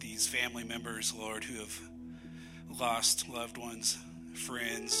grieve with these family members, Lord, who have lost loved ones,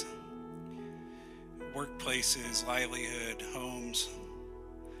 friends, workplaces, livelihood, homes.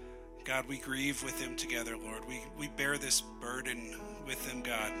 God, we grieve with them together, Lord. We bear this burden with them,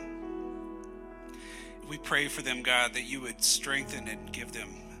 God. We pray for them, God, that you would strengthen and give them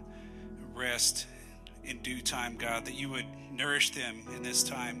rest in due time, God, that you would nourish them in this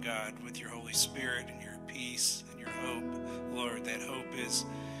time, God, with your Holy Spirit and your peace and your hope, Lord. That hope is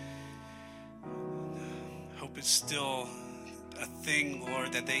still a thing,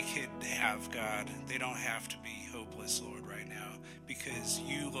 Lord, that they could have, God. They don't have to be hopeless, Lord, right now, because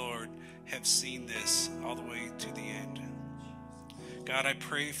you, Lord, have seen this all the way to the end. God, I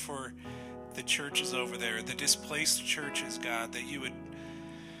pray for the churches over there, the displaced churches, God, that you would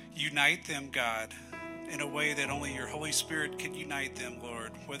unite them, God, in a way that only your Holy Spirit can unite them,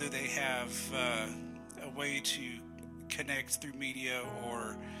 Lord, whether they have a way to connect through media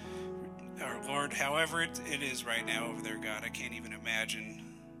or Lord, however it is right now over there, God. I can't even imagine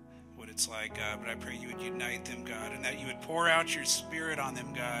what it's like, God, but I pray you would unite them, God, and that you would pour out your Spirit on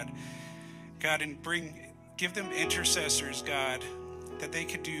them, God. God, and give them intercessors, God, that they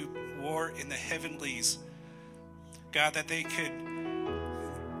could do war in the heavenlies. God, that they could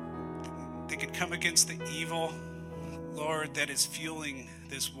come against the evil, Lord, that is fueling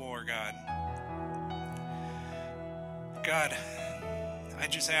this war, God. God, I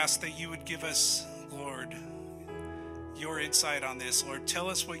just ask that you would give us, Lord, your insight on this, Lord. Tell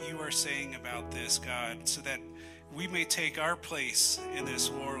us what you are saying about this, God, so that we may take our place in this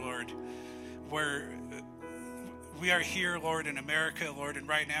war, Lord, where we are here, Lord, in America, Lord, and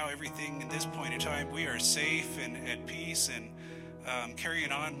right now, everything in this point in time, we are safe and at peace and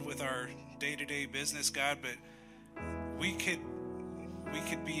carrying on with our day-to-day business, God, but we could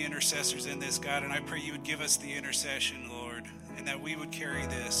be intercessors in this, God, and I pray you would give us the intercession, Lord, and that we would carry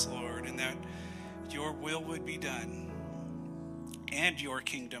this, Lord, and that your will would be done and your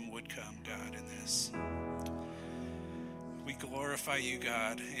kingdom would come, God, in this. We glorify you,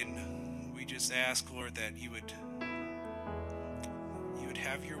 God, and we just ask, Lord, that you would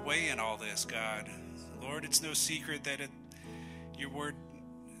have your way in all this, God. Lord, it's no secret that your word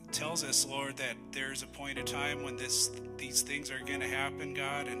tells us, Lord, that there's a point in time when these things are going to happen,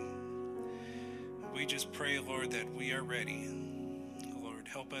 God, and we just pray, Lord, that we are ready. Lord,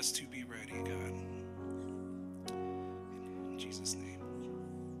 help us to be ready, God. In Jesus' name.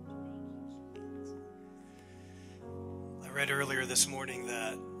 I read earlier this morning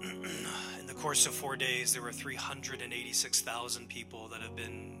that in the course of 4 days, there were 386,000 people that have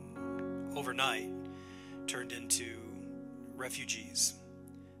been overnight turned into refugees.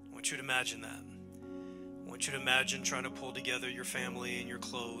 I want you to imagine that. I want you to imagine trying to pull together your family and your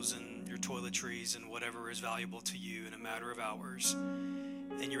clothes and your toiletries and whatever is valuable to you in a matter of hours,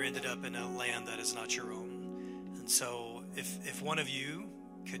 and you're ended up in a land that is not your own. And so if one of you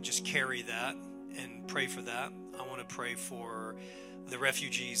could just carry that and pray for that, I want to pray for the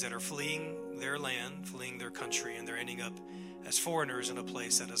refugees that are fleeing their land, fleeing their country, and they're ending up as foreigners in a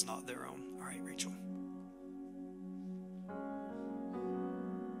place that is not their own. All right, Rachel.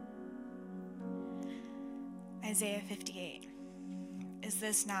 Isaiah 58. Is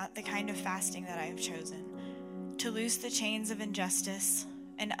this not the kind of fasting that I have chosen? To loose the chains of injustice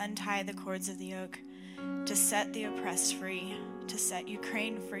and untie the cords of the yoke, to set the oppressed free, to set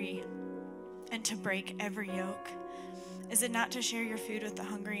Ukraine free, and to break every yoke? Is it not to share your food with the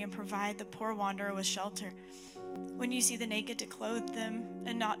hungry and provide the poor wanderer with shelter? When you see the naked, to clothe them,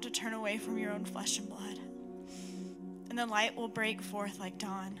 and not to turn away from your own flesh and blood. And the light will break forth like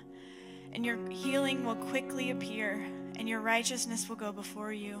dawn, and your healing will quickly appear, and your righteousness will go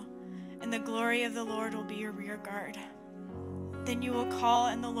before you, and the glory of the Lord will be your rear guard. Then you will call,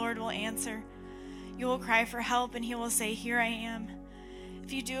 and the Lord will answer. You will cry for help, and he will say, Here I am.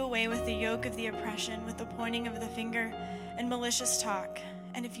 If you do away with the yoke of the oppression, with the pointing of the finger and malicious talk,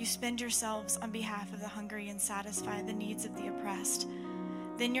 and if you spend yourselves on behalf of the hungry and satisfy the needs of the oppressed,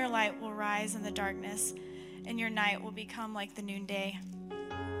 then your light will rise in the darkness, and your night will become like the noonday.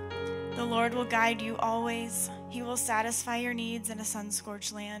 The Lord will guide you always. He will satisfy your needs in a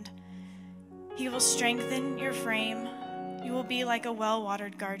sun-scorched land. He will strengthen your frame. You will be like a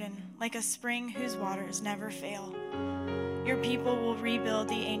well-watered garden, like a spring whose waters never fail. Your people will rebuild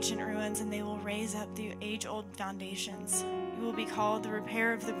the ancient ruins, and they will raise up the age-old foundations. You will be called the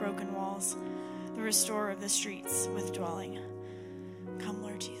repairer of the broken walls, the restorer of the streets with dwelling. Come,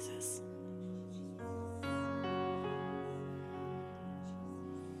 Lord Jesus.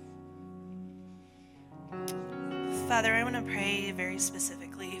 Father, I want to pray very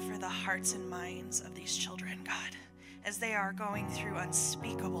specifically for the hearts and minds of these children, God, as they are going through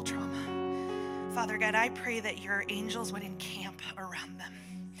unspeakable trauma. Father God, I pray that your angels would encamp around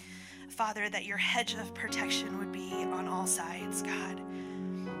them. Father, that your hedge of protection would be on all sides, God.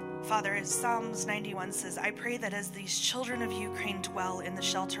 Father, as Psalms 91 says, I pray that as these children of Ukraine dwell in the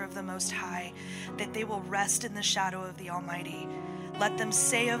shelter of the Most High, that they will rest in the shadow of the Almighty. Let them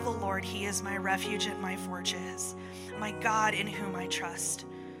say of the Lord, He is my refuge and my fortress, my God in whom I trust.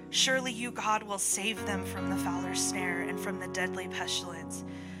 Surely you, God, will save them from the fowler's snare and from the deadly pestilence.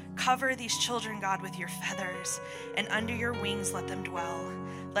 Cover these children, God, with your feathers, and under your wings let them dwell.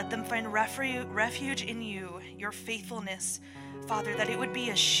 Let them find refuge in you, your faithfulness, Father, that it would be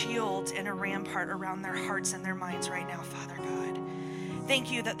a shield and a rampart around their hearts and their minds right now, Father God.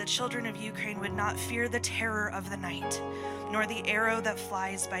 Thank you that the children of Ukraine would not fear the terror of the night, nor the arrow that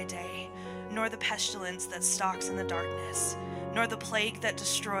flies by day, nor the pestilence that stalks in the darkness, nor the plague that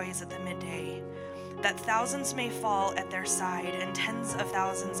destroys at the midday. That thousands may fall at their side and tens of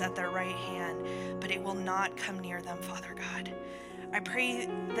thousands at their right hand, but it will not come near them, Father God. I pray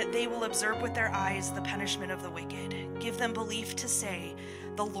that they will observe with their eyes the punishment of the wicked. Give them belief to say,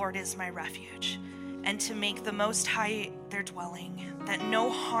 the Lord is my refuge, and to make the Most High their dwelling, that no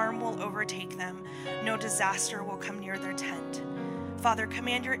harm will overtake them, no disaster will come near their tent. Father,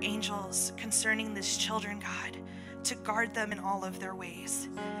 command your angels concerning these children, God, to guard them in all of their ways,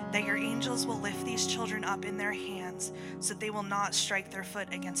 that your angels will lift these children up in their hands so that they will not strike their foot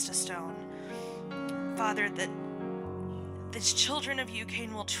against a stone. Father, that these children of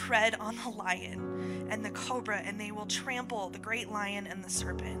Ukraine will tread on the lion and the cobra, and they will trample the great lion and the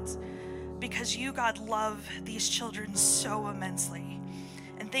serpents, because you, God, love these children so immensely.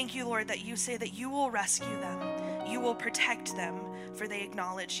 And thank you, Lord, that you say that you will rescue them, you will protect them, for they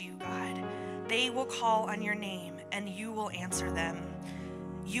acknowledge you, God. They will call on your name, and you will answer them.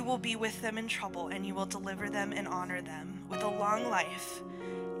 You will be with them in trouble, and you will deliver them and honor them. With a long life,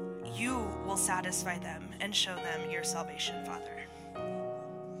 you will satisfy them and show them your salvation, Father.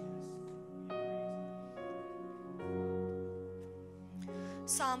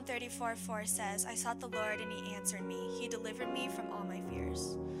 Psalm 34:4 says, I sought the Lord and he answered me. He delivered me from all my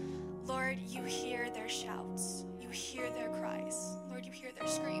fears. Lord, you hear their shouts. You hear their cries. Lord, you hear their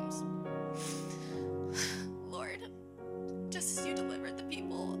screams. Lord, just as you delivered the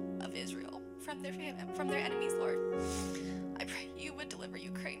people of Israel from their enemies, Lord, I pray you would deliver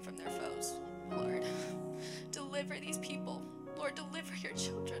Ukraine from their foes. Lord, deliver these people. Lord, deliver your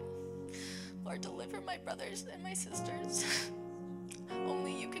children. Lord, deliver my brothers and my sisters.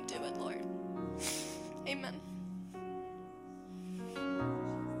 Only you can do it, Lord. Amen.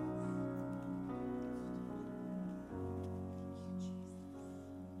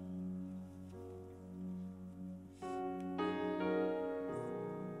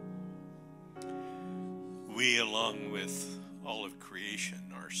 We, along with all of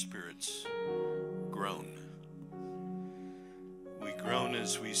creation, our spirits groan. We groan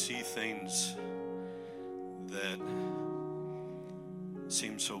as we see things that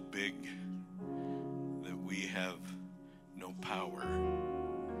seem so big that we have no power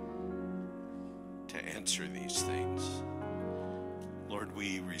to answer these things. Lord,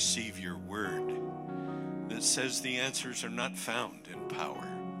 we receive your word that says the answers are not found in power.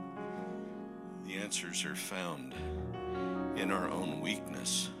 The answers are found in our own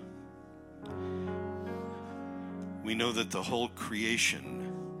weakness. We know that the whole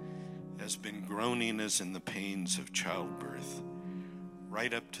creation has been groaning as in the pains of childbirth,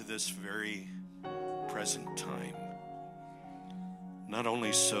 right up to this very present time. Not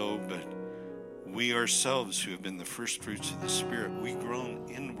only so, but we ourselves who have been the first fruits of the Spirit, we groan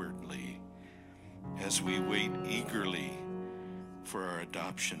inwardly as we wait eagerly for our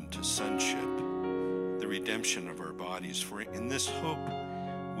adoption to sonship, the redemption of our bodies. For in this hope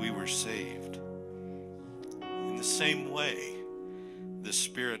we were saved. In the same way, the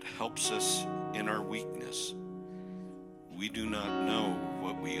Spirit helps us in our weakness. We do not know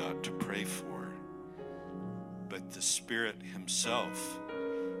what we ought to pray for, but the Spirit himself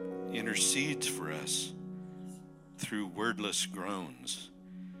intercedes for us through wordless groans.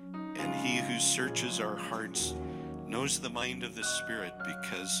 And he who searches our hearts knows the mind of the Spirit,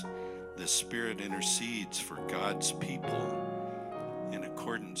 because the Spirit intercedes for God's people in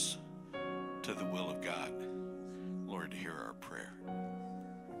accordance to the will of God. Lord, hear our prayer.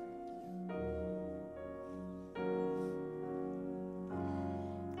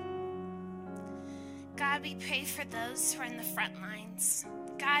 God, we pray for those who are in the front lines.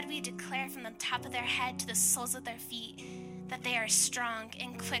 God, we declare from the top of their head to the soles of their feet that they are strong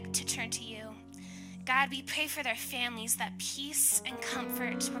and quick to turn to you. God, we pray for their families, that peace and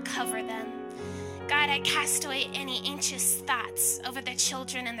comfort will cover them. God, I cast away any anxious thoughts over their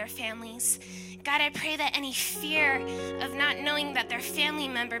children and their families. God, I pray that any fear of not knowing that their family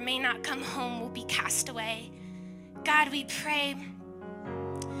member may not come home will be cast away. God, we pray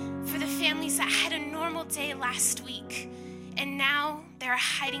for the families that had a normal day last week and now they're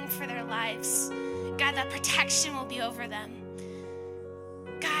hiding for their lives. God, that protection will be over them.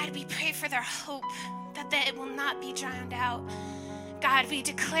 God, we pray for their hope, that it will not be drowned out. God, we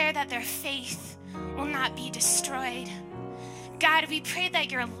declare that their faith will not be destroyed. God, we pray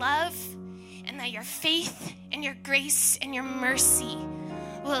that your love and that your faith and your grace and your mercy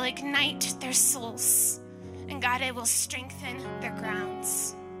will ignite their souls. And God, it will strengthen their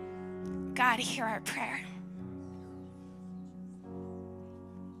grounds. God, hear our prayer.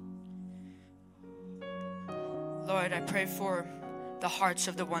 Lord, I pray for the hearts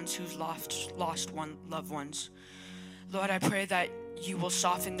of the ones who've lost loved ones. Lord, I pray that you will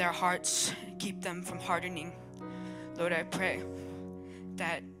soften their hearts and keep them from hardening. Lord, I pray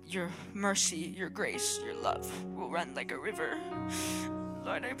that your mercy, your grace, your love will run like a river.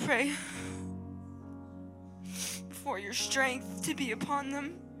 Lord, I pray for your strength to be upon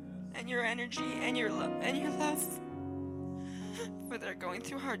them and your energy and your love, for they're going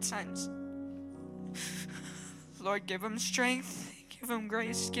through hard times. Lord, give them strength, give them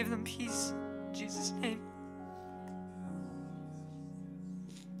grace, give them peace. In Jesus' name.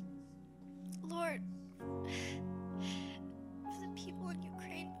 Lord, for the people in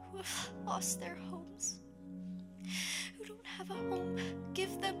Ukraine who have lost their homes, who don't have a home,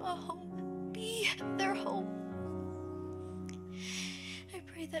 give them a home. Be their home. I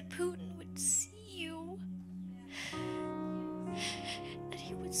pray that Putin would see you, that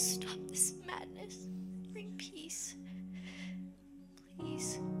he would stop this madness, bring peace.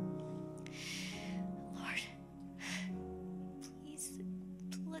 Please, Lord, please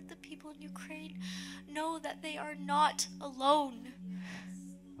let the people in Ukraine know that they are not alone.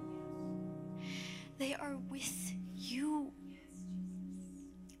 They are with you.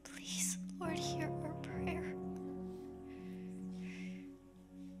 Please, Lord, hear our prayer.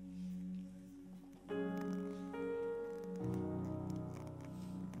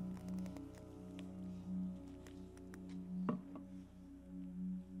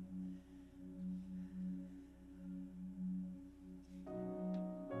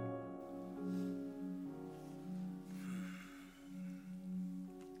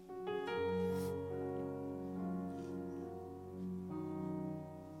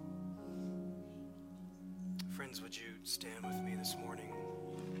 Friends, would you stand with me this morning?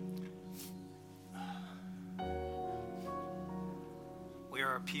 We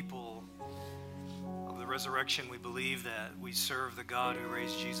are a people of the resurrection. We believe that we serve the God who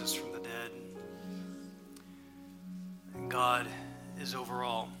raised Jesus from the dead. And God is over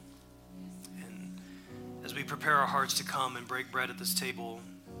all. And as we prepare our hearts to come and break bread at this table,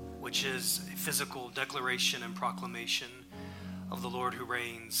 which is a physical declaration and proclamation of the Lord who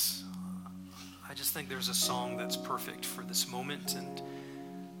reigns, I just think there's a song that's perfect for this moment. And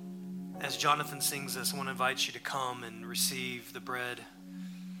as Jonathan sings this, I want to invite you to come and receive the bread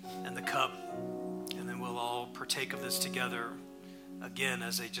and the cup, and then we'll all partake of this together again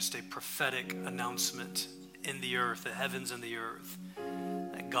as just a prophetic announcement in the earth, the heavens and the earth,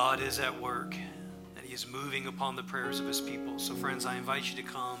 that God is at work, that he is moving upon the prayers of his people. So friends, I invite you to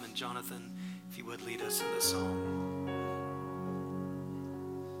come, and Jonathan, if you would lead us in this song.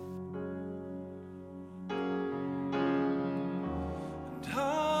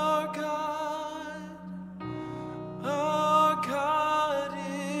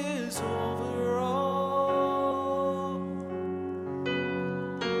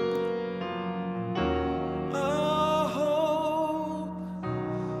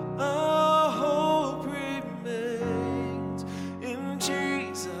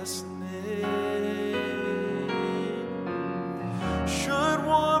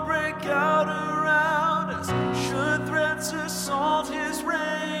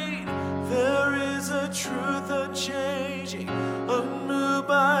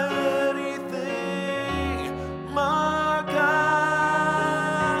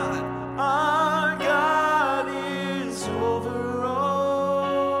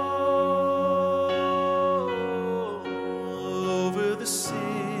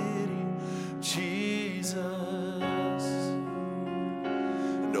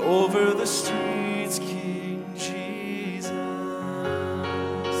 Over the streets, King Jesus.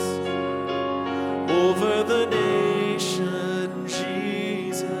 Over the nation,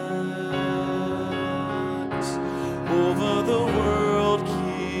 Jesus. Over the world,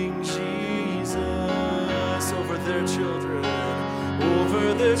 King Jesus. Over their children,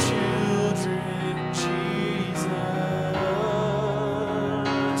 over their children, Jesus.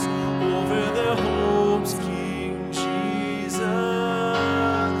 Over their homes, King Jesus.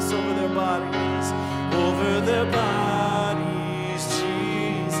 Over their body.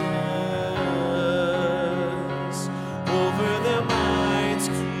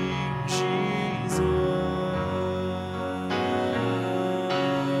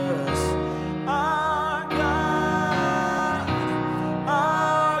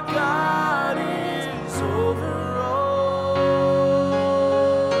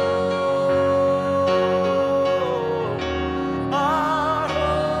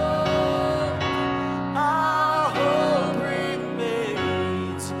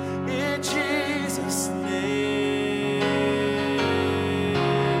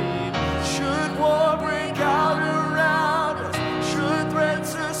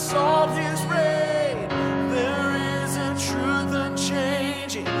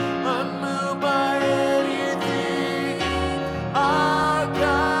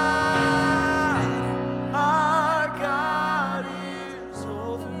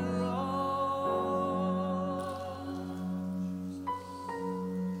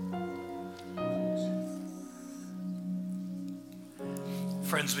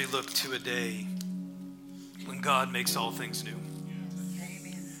 Friends, we look to a day when God makes all things new.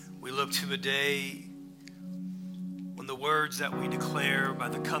 We look to a day when the words that we declare by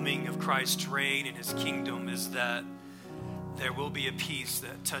the coming of Christ's reign and his kingdom is that there will be a peace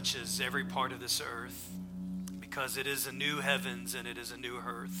that touches every part of this earth, because it is a new heavens and it is a new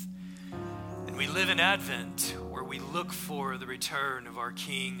earth. And we live in Advent, where we look for the return of our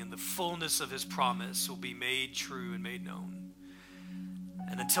King, and the fullness of his promise will be made true and made known.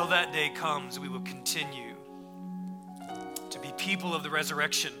 And until that day comes, we will continue to be people of the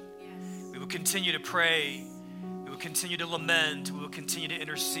resurrection. We will continue to pray. We will continue to lament. We will continue to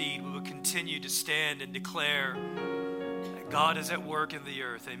intercede. We will continue to stand and declare that God is at work in the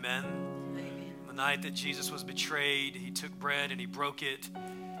earth. Amen. The night that Jesus was betrayed, he took bread and he broke it.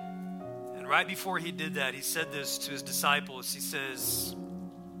 And right before he did that, he said this to his disciples. He says,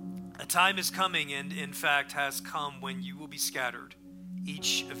 "A time is coming, and in fact has come, when you will be scattered,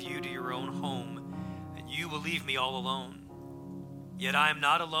 each of you to your own home, and you will leave me all alone. Yet I am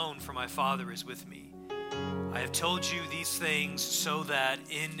not alone, for my Father is with me. I have told you these things so that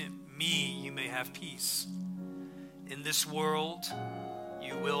in me you may have peace. In this world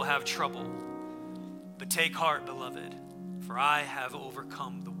you will have trouble. But take heart, beloved, for I have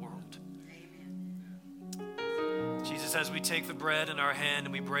overcome the world." Jesus, as we take the bread in our hand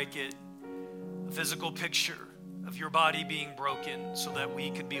and we break it, a physical picture of your body being broken so that we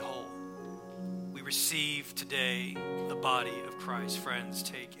could be whole, we receive today the body of Christ. Friends,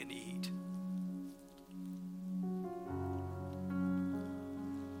 take and eat.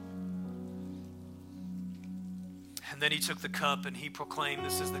 And then he took the cup and he proclaimed,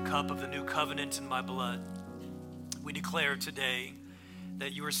 "This is the cup of the new covenant in my blood." We declare today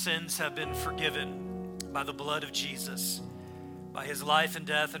that your sins have been forgiven by the blood of Jesus. By his life and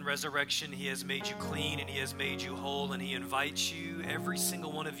death and resurrection, he has made you clean and he has made you whole, and he invites you, every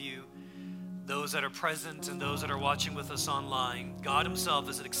single one of you, those that are present and those that are watching with us online. God himself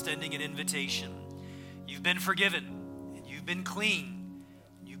is extending an invitation. You've been forgiven and you've been clean,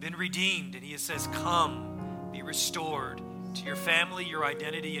 you've been redeemed, and he says, "Come, be restored to your family, your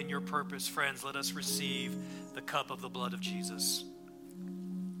identity, and your purpose." Friends, let us receive the cup of the blood of Jesus.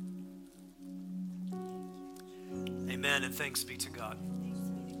 Amen, and thanks be to God.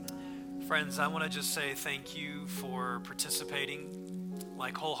 Friends, I want to just say thank you for participating,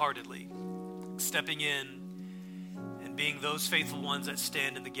 like wholeheartedly, stepping in and being those faithful ones that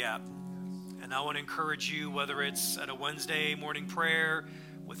stand in the gap. And I want to encourage you, whether it's at a Wednesday morning prayer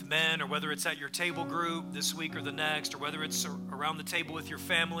with men, or whether it's at your table group this week or the next, or whether it's around the table with your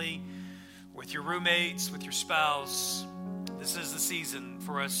family, with your roommates, with your spouse, this is the season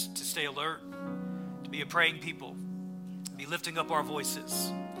for us to stay alert, to be a praying people, be lifting up our voices.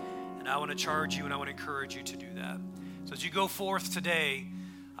 And I want to charge you and I want to encourage you to do that. So as you go forth today,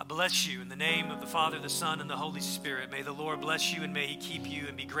 I bless you in the name of the Father, the Son, and the Holy Spirit. May the Lord bless you and may he keep you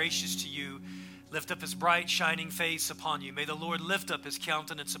and be gracious to you. Lift up his bright, shining face upon you. May the Lord lift up his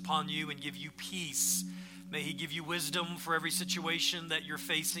countenance upon you and give you peace. May he give you wisdom for every situation that you're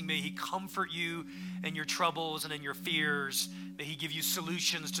facing. May he comfort you in your troubles and in your fears. May he give you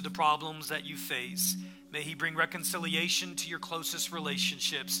solutions to the problems that you face. May he bring reconciliation to your closest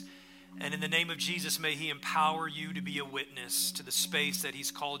relationships. And in the name of Jesus, may he empower you to be a witness to the space that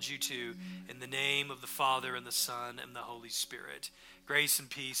he's called you to. In the name of the Father and the Son and the Holy Spirit. Grace and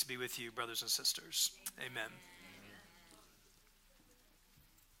peace be with you, brothers and sisters. Amen.